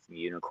fancy, some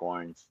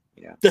unicorns,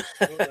 you know.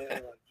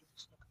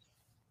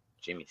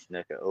 Jimmy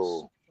Snuka.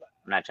 Oh,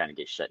 I'm not trying to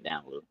get shut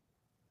down, Lou.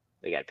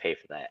 They gotta pay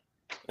for that.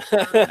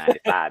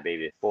 $4.95,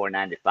 baby.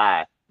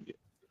 $4.95.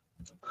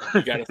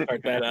 You got to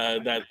start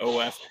that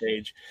OF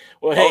page.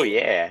 Well, hey, oh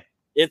yeah,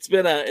 it's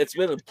been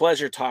a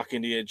pleasure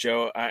talking to you,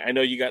 Joe. I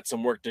know you got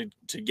some work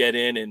to get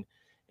in,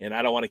 and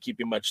I don't want to keep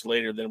you much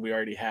later than we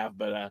already have,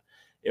 but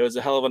it was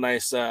a hell of a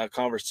nice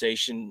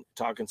conversation,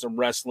 talking some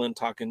wrestling,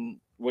 talking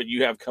what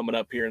you have coming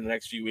up here in the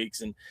next few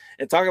weeks, and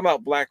talking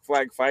about Black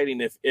Flag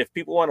Fighting. If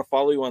people want to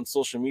follow you on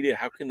social media,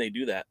 how can they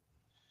do that?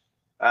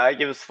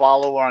 Give us a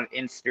follow on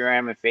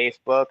Instagram and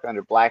Facebook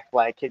under Black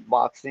Flag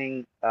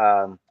Kickboxing.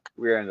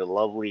 We're in the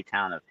lovely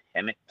town of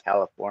Hemet,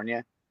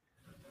 California.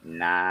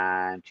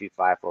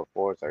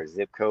 92544 is our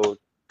zip code.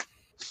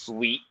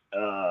 Sweet.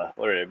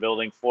 What are they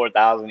building?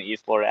 4000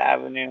 East Florida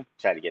Avenue.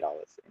 Try to get all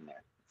this in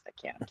there. I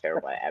can't. I'm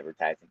terrible at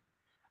advertising.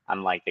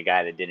 I'm like the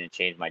guy that didn't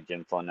change my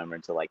gym phone number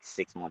until like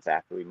 6 months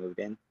after we moved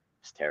in.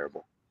 It's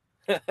terrible.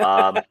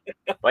 But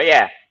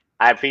yeah,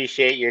 I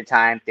appreciate your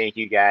time. Thank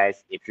you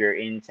guys. If you're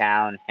in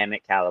town,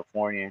 Hemet,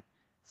 California,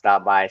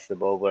 stop by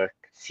Soboba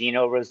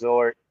Casino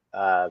Resort,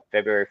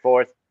 February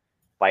 4th.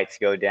 Fights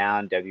go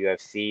down,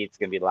 WFC. It's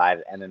going to be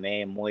live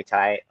MMA and Muay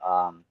Thai.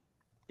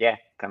 Yeah,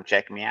 come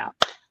check me out.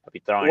 I'll be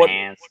throwing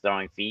hands,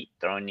 throwing feet,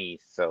 throwing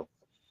knees. So,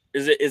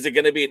 is it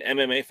going to be an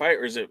MMA fight,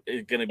 or is it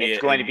going to be?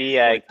 It's going to be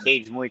a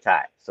cage Muay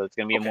Thai. So it's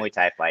going to be a Muay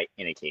Thai fight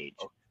in a cage.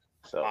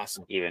 So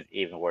awesome.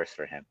 Even worse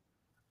for him.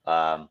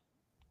 Yeah.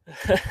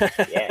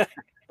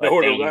 But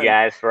No, thank you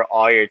guys for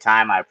all your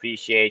time. I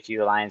appreciate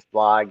you, Alliance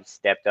Blog. You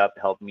stepped up,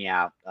 helped me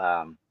out.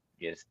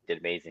 You just did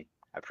amazing.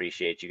 I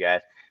appreciate you guys.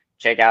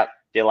 Check out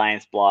the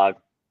Alliance Blog.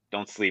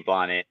 Don't sleep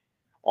on it.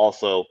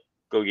 Also,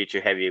 go get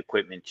your heavy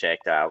equipment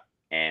checked out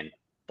and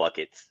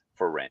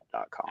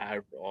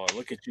bucketsforrent.com. Oh,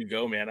 look at you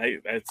go, man.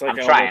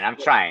 I'm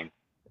trying.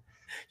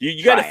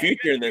 You got a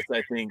future in this,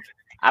 I think.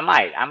 I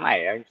might.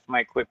 I just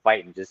might quit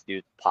fighting and just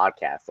do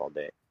podcasts all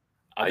day.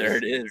 There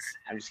it is.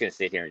 I'm just gonna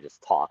sit here and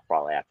just talk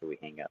probably after we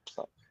hang up.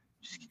 So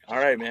just all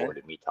right, man.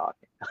 Me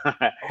talking.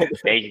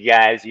 Thank you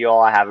guys. You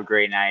all have a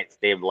great night.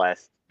 Stay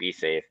blessed. Be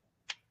safe.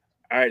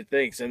 All right,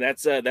 thanks. And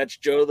that's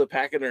Joe the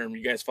Packaderm.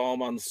 You guys follow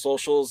him on the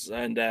socials,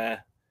 and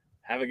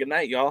have a good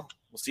night, y'all.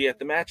 We'll see you at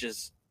the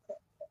matches.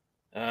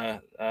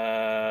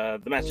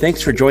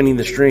 Thanks for joining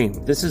the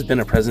stream. This has been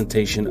a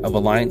presentation of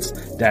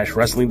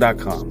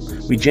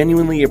Alliance-Wrestling.com. We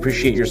genuinely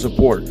appreciate your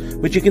support.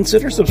 Would you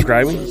consider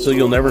subscribing so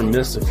you'll never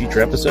miss a future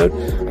episode?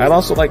 I'd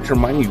also like to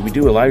remind you we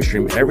do a live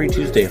stream every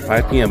Tuesday at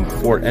 5 p.m.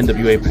 before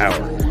NWA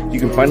Power. You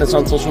can find us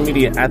on social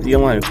media at The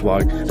Alliance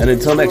Blog. And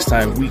until next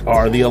time, we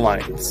are The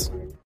Alliance.